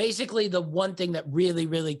 Basically, the one thing that really,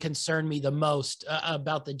 really concerned me the most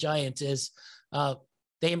about the Giants is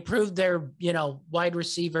they improved their, wide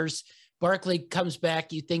receivers. Barkley comes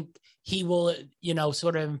back. You think he will,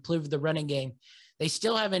 sort of improve the running game. They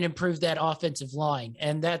still haven't improved that offensive line.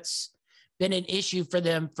 And that's been an issue for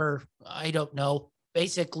them for, I don't know,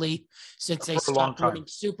 basically since they stopped winning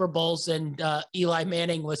Super Bowls and Eli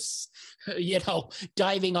Manning was,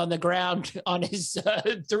 diving on the ground on his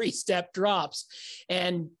 3-step drops.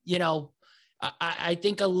 And, I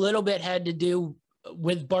think a little bit had to do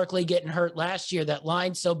with Barkley getting hurt last year. That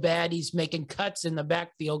line's so bad, he's making cuts in the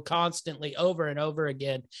backfield constantly over and over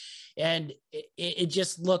again. And it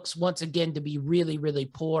just looks once again to be really, really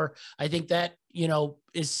poor. I think that,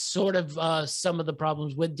 is sort of some of the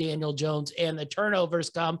problems with Daniel Jones, and the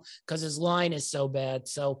turnovers come because his line is so bad.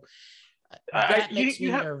 So that makes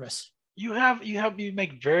me nervous. You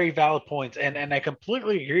make very valid points, and I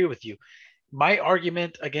completely agree with you. My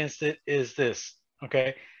argument against it is this,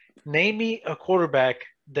 okay? Name me a quarterback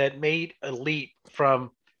that made a leap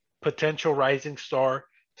from potential rising star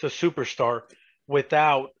to superstar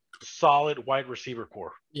without solid wide receiver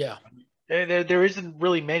core. Yeah. There isn't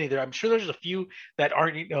really many there. I'm sure there's a few that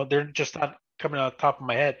aren't, they're just not coming on the top of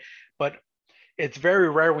my head, but it's very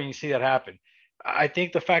rare when you see that happen. I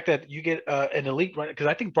think the fact that you get an elite run, because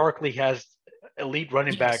I think Barkley has elite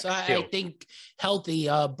running back skills. I think healthy,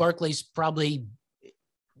 Barkley's probably,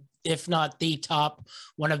 if not the top,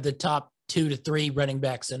 one of the top 2 to 3 running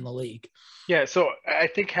backs in the league. Yeah, so I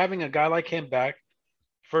think having a guy like him back,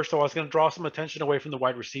 first of all, it's going to draw some attention away from the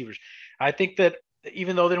wide receivers. I think that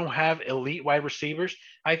even though they don't have elite wide receivers,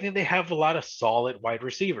 I think they have a lot of solid wide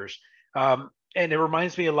receivers. And it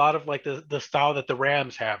reminds me a lot of like the style that the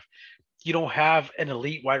Rams have. You don't have an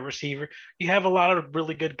elite wide receiver. You have a lot of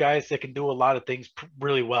really good guys that can do a lot of things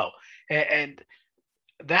really well. And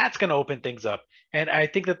that's going to open things up. And I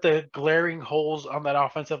think that the glaring holes on that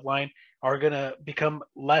offensive line are going to become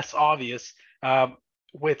less obvious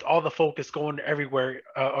with all the focus going everywhere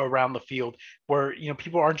around the field, where,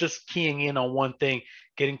 people aren't just keying in on one thing,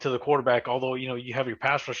 getting to the quarterback, although, you have your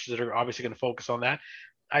pass rushers that are obviously going to focus on that.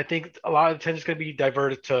 I think a lot of attention is going to be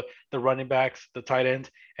diverted to the running backs, the tight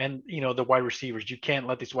ends, and, the wide receivers. You can't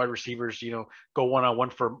let these wide receivers, go one-on-one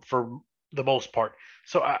for the most part.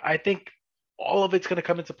 So I think all of it's going to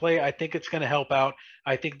come into play. I think it's going to help out.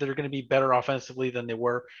 I think they're going to be better offensively than they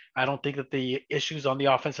were. I don't think that the issues on the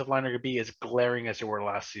offensive line are going to be as glaring as they were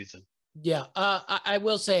last season. Yeah, I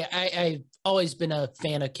will say I've always been a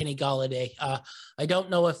fan of Kenny Golladay. I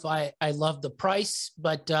don't know if I love the price,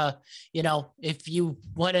 but, if you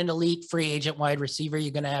want an elite free agent wide receiver,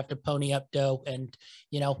 you're going to have to pony up dough, and,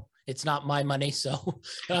 it's not my money. So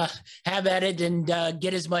have at it and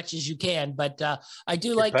get as much as you can. But I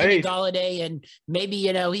do like Kenny Golladay, and maybe,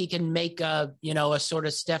 he can make a sort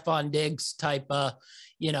of Stephon Diggs type,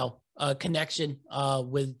 connection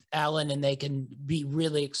with Allen, and they can be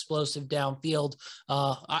really explosive downfield.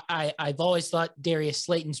 I've always thought Darius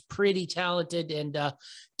Slayton's pretty talented, and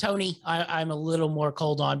Tony, I'm a little more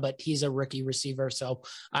cold on, but he's a rookie receiver, so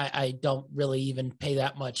I don't really even pay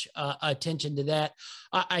that much attention to that.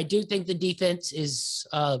 I do think the defense is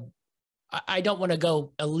I don't want to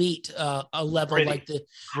go elite a level Gritty.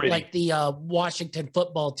 like the Washington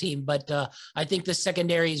football team, but I think the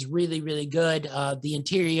secondary is really, really good. The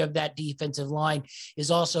interior of that defensive line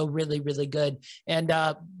is also really, really good, and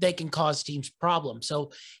they can cause teams problems.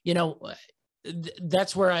 So,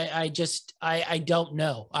 that's where I don't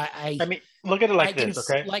know. I mean, look at it like this,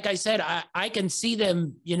 okay? Like I said, I can see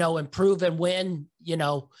them, improve and win,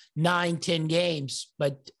 9-10 games,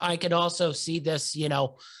 but I could also see this,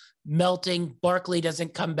 melting. Barkley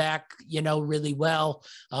doesn't come back, really well.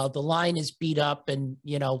 The line is beat up, and,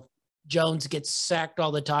 Jones gets sacked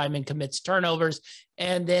all the time and commits turnovers,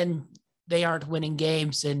 and then they aren't winning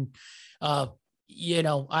games. And,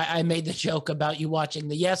 I made the joke about you watching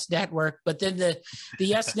the Yes Network, but then the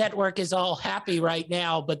Yes Network is all happy right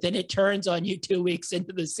now, but then it turns on you 2 weeks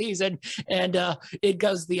into the season, and it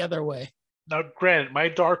goes the other way. Now, granted, my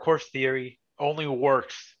dark horse theory only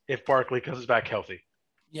works if Barkley comes back healthy.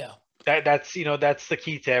 Yeah, that's the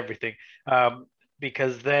key to everything,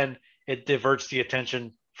 because then it diverts the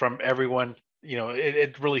attention from everyone.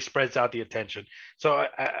 It really spreads out the attention. So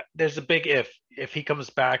there's a big if he comes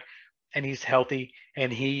back and he's healthy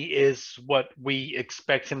and he is what we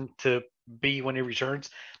expect him to be when he returns,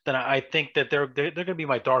 then I think that they're going to be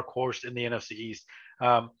my dark horse in the NFC East.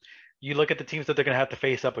 You look at the teams that they're going to have to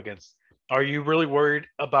face up against. Are you really worried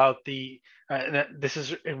about the? This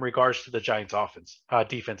is in regards to the Giants'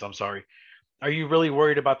 defense. I'm sorry. Are you really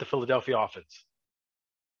worried about the Philadelphia offense?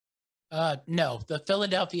 No, the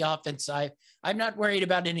Philadelphia offense. I'm not worried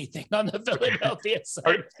about anything on the Philadelphia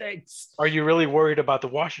side of things. Are you really worried about the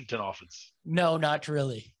Washington offense? No, not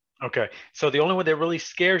really. Okay, so the only one that really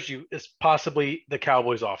scares you is possibly the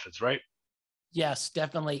Cowboys offense, right? Yes,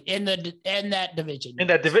 definitely in that division. In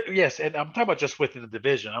that division, yes, and I'm talking about just within the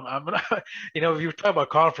division. I'm not, if you're talking about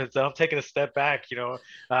conference, I'm taking a step back.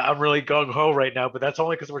 I'm really gung ho right now, but that's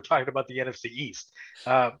only because we're talking about the NFC East.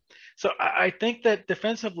 So I think that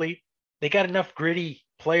defensively, they got enough gritty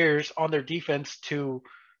players on their defense to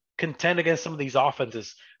contend against some of these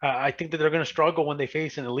offenses. I think that they're going to struggle when they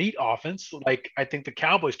face an elite offense. Like I think the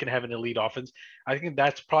Cowboys can have an elite offense. I think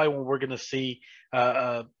that's probably when we're going to see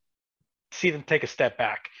them take a step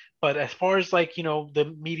back. But as far as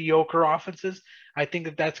the mediocre offenses, I think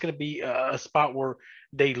that that's going to be a spot where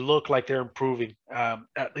they look like they're improving,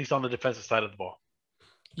 at least on the defensive side of the ball.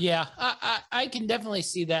 Yeah, I can definitely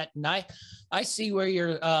see that, and I see where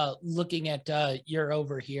you're looking at your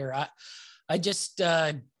over here. I just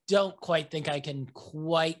don't quite think I can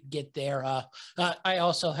quite get there. I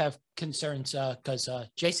also have concerns because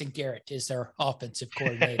Jason Garrett is their offensive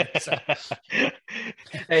coordinator. So.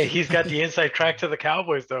 Hey, he's got the inside track to the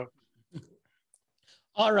Cowboys, though.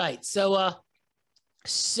 All right, so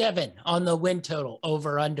 7 on the win total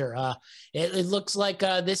over under. It looks like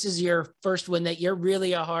this is your first one that you're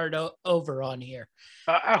really a hard over on here.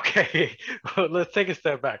 Okay, well, let's take a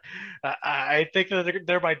step back. I think that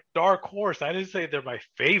they're my dark horse. I didn't say they're my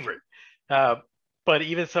favorite, but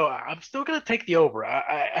even so, I'm still going to take the over.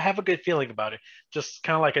 I have a good feeling about it, just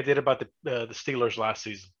kind of like I did about the Steelers last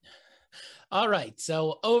season. All right,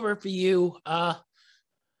 so over for you.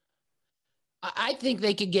 I think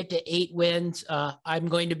they could get to 8 wins. I'm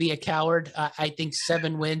going to be a coward. I think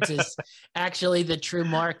 7 wins is actually the true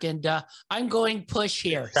mark, and I'm going push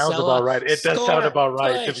here. Sounds about right. It does sound about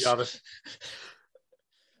right, to be honest.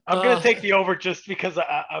 I'm going to take the over just because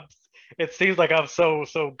it seems like I'm so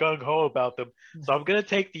gung-ho about them. So I'm going to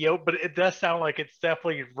take the over, but it does sound like it's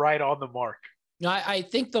definitely right on the mark. I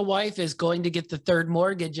think the wife is going to get the 3rd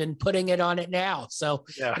mortgage and putting it on it now. So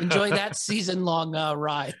enjoy that season-long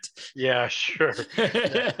ride. Yeah, sure.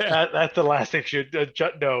 That's the last thing you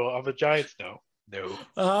no, on the Giants, no.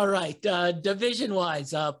 All right.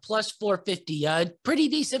 Division-wise, plus 450. Pretty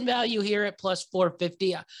decent value here at plus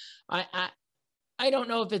 450. I don't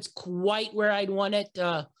know if it's quite where I'd want it,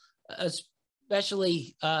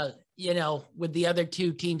 especially with the other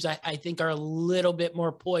 2 teams, I think are a little bit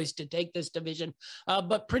more poised to take this division,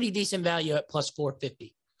 but pretty decent value at plus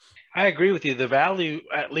 450. I agree with you. The value,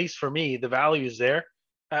 at least for me, the value is there.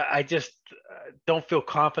 I just don't feel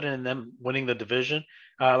confident in them winning the division.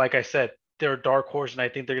 Like I said, they're a dark horse, and I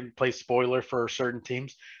think they're going to play spoiler for certain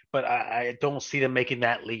teams, but I don't see them making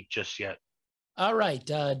that leap just yet. All right.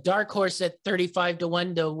 Dark horse at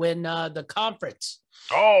 35-1 to win the conference.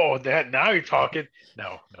 Oh, now you're talking.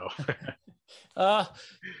 No.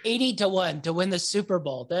 80-1 to win the Super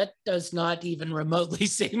Bowl. That does not even remotely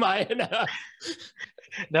seem high enough.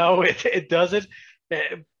 No, it doesn't.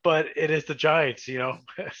 But it is the Giants,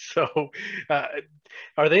 So,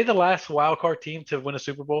 are they the last wild card team to win a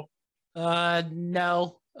Super Bowl?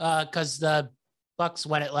 No, because the Bucs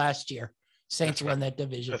won it last year. Saints won that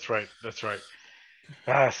division. That's right.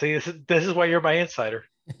 See, this is why you're my insider.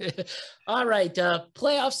 All right.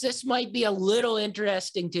 Playoffs. This might be a little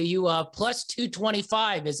interesting to you. Plus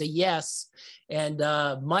 225 is a yes, and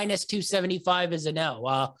minus 275 is a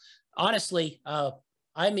no. Honestly,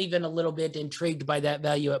 I'm even a little bit intrigued by that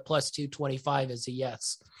value at plus 225 as a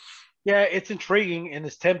yes. Yeah, it's intriguing and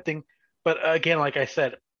it's tempting. But again, like I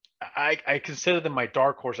said, I consider them my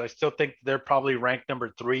dark horse. I still think they're probably ranked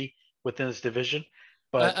number 3 within this division.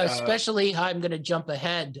 But especially, I'm going to jump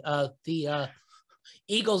ahead. The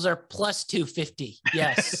Eagles are plus 250.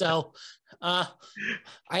 Yes. So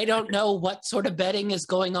I don't know what sort of betting is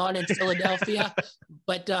going on in Philadelphia,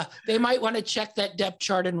 but they might want to check that depth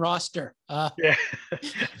chart and roster. Yeah.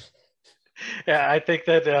 Yeah, I think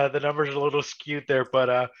that the numbers are a little skewed there,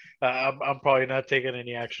 but I'm probably not taking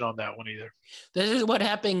any action on that one either. This is what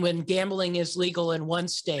happened when gambling is legal in one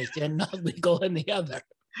state and not legal in the other.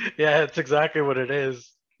 Yeah, that's exactly what it is.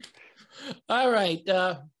 All right.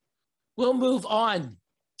 We'll move on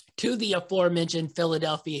to the aforementioned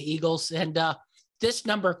Philadelphia Eagles. And this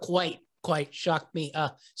number quite shocked me.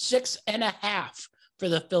 6.5 for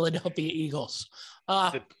the Philadelphia Eagles.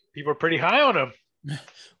 People are pretty high on them.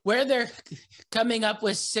 Where they're coming up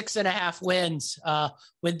with 6.5 wins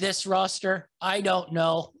with this roster, I don't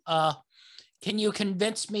know. Can you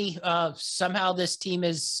convince me somehow this team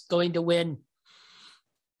is going to win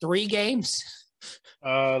 3 games?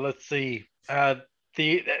 Let's see. I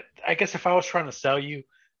guess if I was trying to sell you,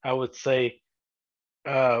 I would say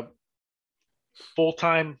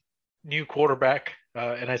full-time new quarterback,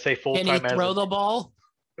 and I say Can he full-time as throw the ball?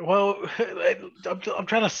 well. I'm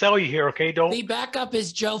trying to sell you here, okay? Don't. The backup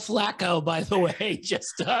is Joe Flacco, by the way.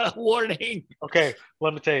 Just warning. Okay,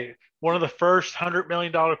 let me tell you. One of the first $100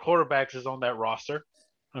 million quarterbacks is on that roster.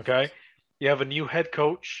 Okay, you have a new head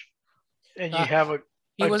coach, and you have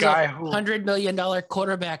he was guy a $100 million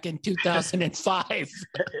quarterback in 2005.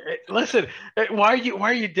 Listen, why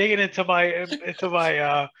are you digging into my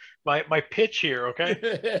my pitch here?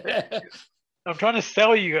 Okay, I'm trying to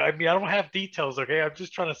sell you. I mean, I don't have details. Okay, I'm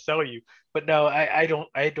just trying to sell you. But no, I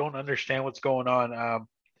don't understand what's going on.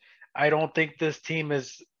 I don't think this team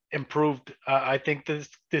is improved. I think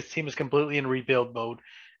this team is completely in rebuild mode.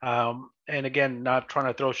 And again, not trying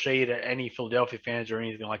to throw shade at any Philadelphia fans or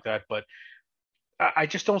anything like that, but I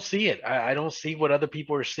just don't see it. I don't see what other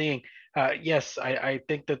people are seeing. Yes, I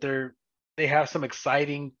think that they have some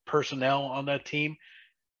exciting personnel on that team.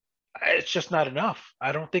 It's just not enough.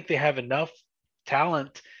 I don't think they have enough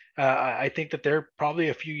talent. I think that they're probably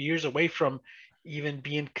a few years away from even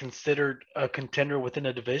being considered a contender within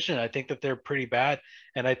a division. I think that they're pretty bad,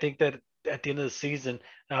 and I think that at the end of the season,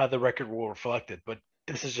 the record will reflect it. But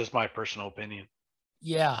this is just my personal opinion.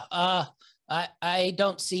 Yeah, I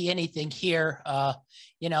don't see anything here.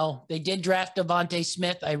 They did draft Devontae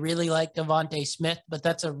Smith. I really like Devontae Smith, but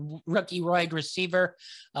that's a rookie wide receiver.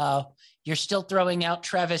 You're still throwing out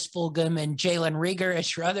Travis Fulgham and Jalen Reagor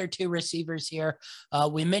as your other 2 receivers here.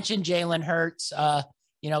 We mentioned Jalen Hurts.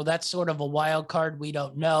 That's sort of a wild card. We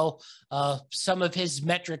don't know. Some of his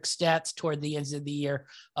metric stats toward the end of the year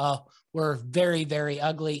were very, very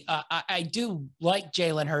ugly. I do like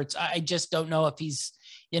Jalen Hurts. I just don't know if he's,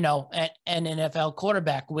 an NFL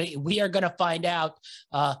quarterback. We are going to find out.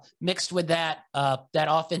 Mixed with that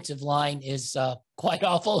offensive line is quite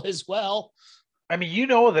awful as well. I mean,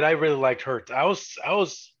 that I really liked Hurts. I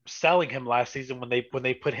was selling him last season when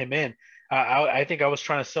they put him in. I think I was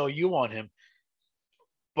trying to sell you on him.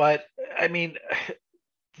 But I mean,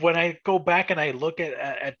 when I go back and I look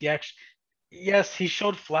at the action, yes, he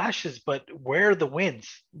showed flashes, but where are the wins?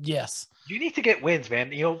 Yes. You need to get wins,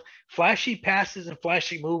 man. Flashy passes and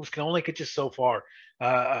flashy moves can only get you so far.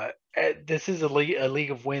 This is a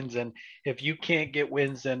league of wins, and if you can't get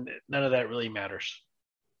wins, then none of that really matters.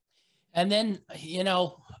 And then,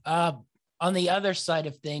 on the other side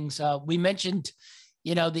of things, we mentioned,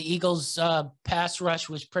 the Eagles pass rush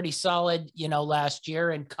was pretty solid, last year,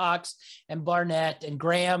 and Cox and Barnett and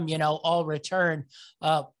Graham, all return.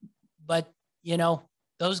 But,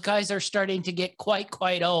 those guys are starting to get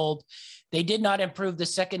quite old. They did not improve the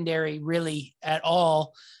secondary really at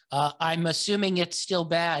all. I'm assuming it's still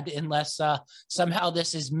bad unless somehow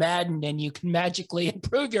this is Madden and you can magically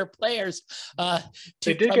improve your players.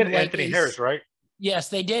 They did get Anthony Harris, right? Yes,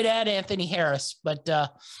 they did add Anthony Harris, but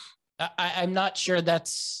I'm not sure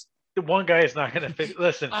that's... The one guy is not going to fit.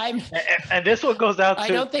 Listen, and this one goes out to... I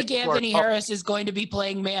don't think Anthony Harris is going to be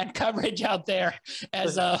playing man coverage out there,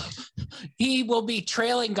 as he will be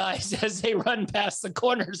trailing guys as they run past the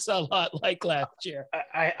corners a lot like last year.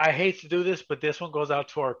 I hate to do this, but this one goes out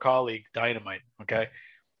to our colleague, Dynamite, okay?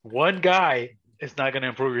 One guy is not going to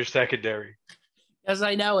improve your secondary. As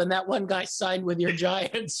I know, and that one guy signed with your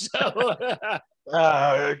Giants. So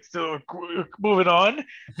moving on,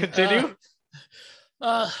 continue.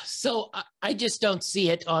 So I just don't see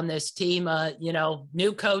it on this team.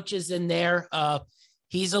 New coaches in there.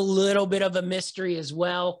 He's a little bit of a mystery as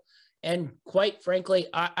well. And quite frankly,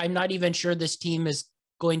 I'm not even sure this team is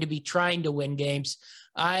going to be trying to win games.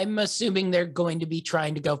 I'm assuming they're going to be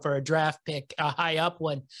trying to go for a draft pick, a high up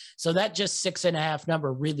one. So that just 6.5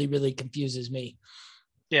 number really, really confuses me.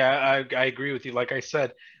 Yeah, I agree with you. Like I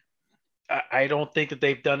said, I don't think that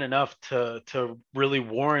they've done enough to really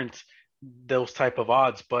warrant those type of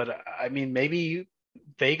odds. But I mean, maybe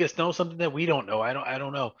Vegas knows something that we don't know. I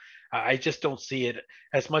don't know. I just don't see it.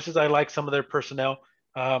 As much as I like some of their personnel,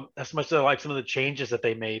 as much as I like some of the changes that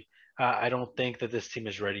they made, I don't think that this team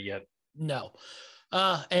is ready yet. No.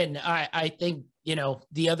 And I think,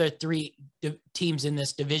 the other 3 teams in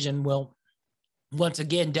this division will once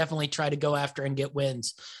again definitely try to go after and get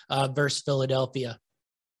wins versus Philadelphia,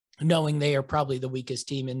 knowing they are probably the weakest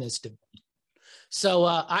team in this division. So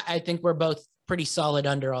I think we're both pretty solid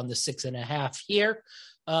under on the 6.5 here.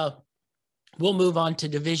 We'll move on to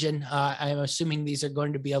division. I'm assuming these are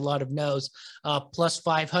going to be a lot of no's. Plus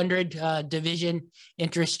 500 division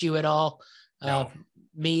interest you at all? No.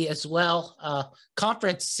 Me as well.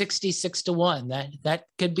 Conference 66-1. That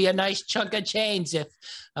could be a nice chunk of change if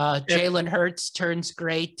Jalen Hurts turns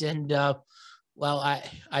great. And well,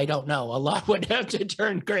 I don't know. A lot would have to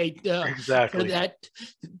turn great Exactly for that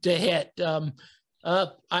to hit.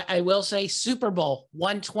 I will say Super Bowl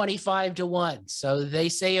 125-1. So they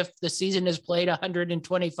say if the season is played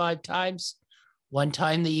 125 times, one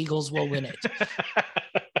time the Eagles will win it.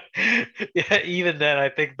 Yeah, even then, I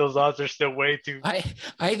think those odds are still way too.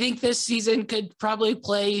 I think this season could probably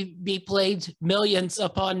be played millions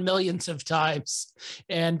upon millions of times,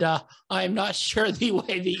 and I'm not sure the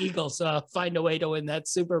way the Eagles find a way to win that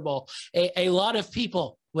Super Bowl. A lot of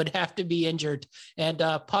people would have to be injured, and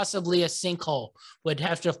possibly a sinkhole would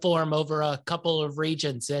have to form over a couple of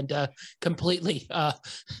regions and completely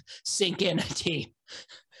sink in a team.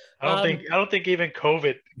 I don't think even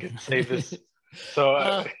COVID can save this.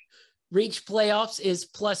 So reach playoffs is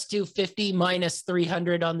plus 250, minus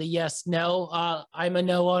 300 on the yes, no. I'm a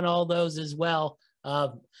no on all those as well.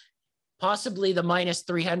 Possibly the minus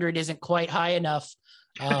 300 isn't quite high enough.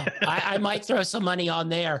 I might throw some money on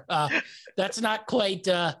there. That's not quite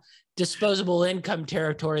disposable income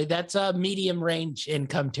territory. That's a medium range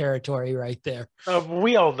income territory right there.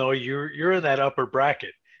 we all know you're in that upper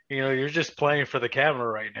bracket. You're just playing for the camera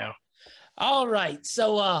right now. All right.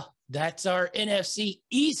 So that's our NFC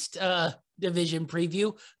East division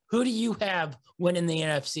preview. Who do you have winning the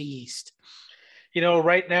NFC East?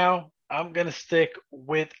 Right now, I'm going to stick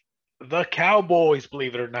with the Cowboys,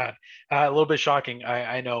 believe it or not. A little bit shocking,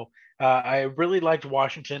 I know. I really liked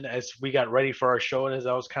Washington as we got ready for our show and as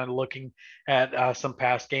I was kind of looking at some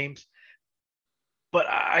past games. But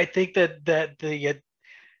I think that the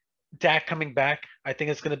Dak coming back, I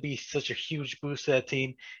think it's going to be such a huge boost to that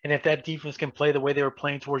team. And if that defense can play the way they were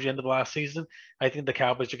playing towards the end of the last season, I think the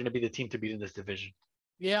Cowboys are going to be the team to beat in this division.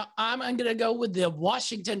 Yeah, I'm going to go with the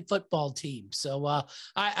Washington football team. So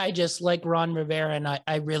I just like Ron Rivera, and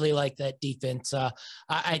I really like that defense.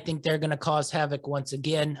 I think they're going to cause havoc once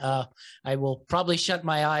again. I will probably shut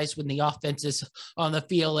my eyes when the offense is on the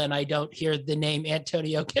field and I don't hear the name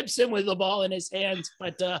Antonio Gibson with the ball in his hands.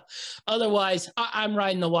 But otherwise, I'm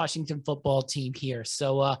riding the Washington football team here.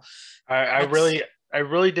 So I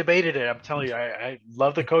really debated it. I'm telling you, I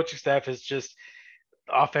love the coaching staff. It's just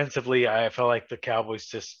offensively, I felt like the Cowboys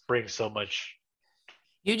just bring so much.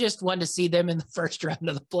 You just want to see them in the first round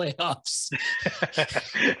of the playoffs.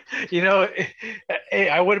 Hey,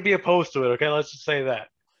 I wouldn't be opposed to it. Okay, let's just say that.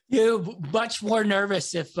 You're much more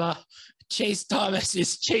nervous if Chase Thomas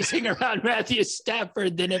is chasing around Matthew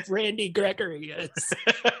Stafford than if Randy Gregory is.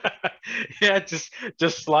 Yeah, just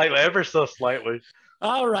slightly, ever so slightly.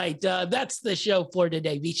 All right, that's the show for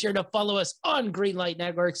today. Be sure to follow us on Greenlight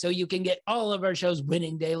Network so you can get all of our shows.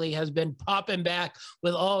 Winning Daily has been popping back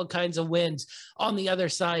with all kinds of wins. On the other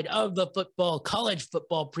side of the football, college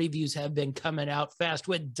football previews have been coming out fast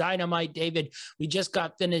with Dynamite David. We just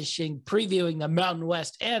got finishing previewing the Mountain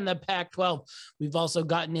West and the Pac-12. We've also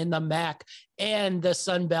gotten in the MAC and the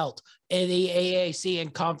Sun Belt and the AAC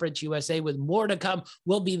and Conference USA with more to come.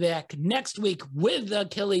 We'll be back next week with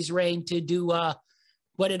Achilles Reign to do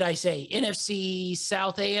what did I say? NFC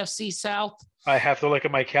South, AFC South? I have to look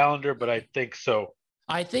at my calendar, but I think so.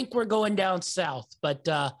 I think we're going down south, but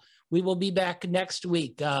we will be back next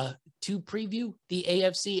week to preview the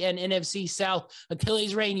AFC and NFC South.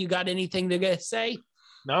 Achilles Reign, you got anything to say?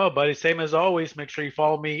 No, buddy. Same as always. Make sure you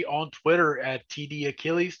follow me on Twitter at TD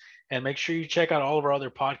Achilles, and make sure you check out all of our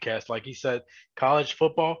other podcasts. Like he said, college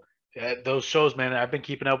football. Those shows, man, I've been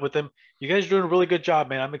keeping up with them. You guys are doing a really good job,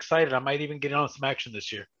 man. I'm excited. I might even get on some action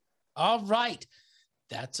this year. All right.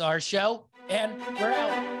 That's our show, and we're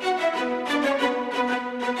out.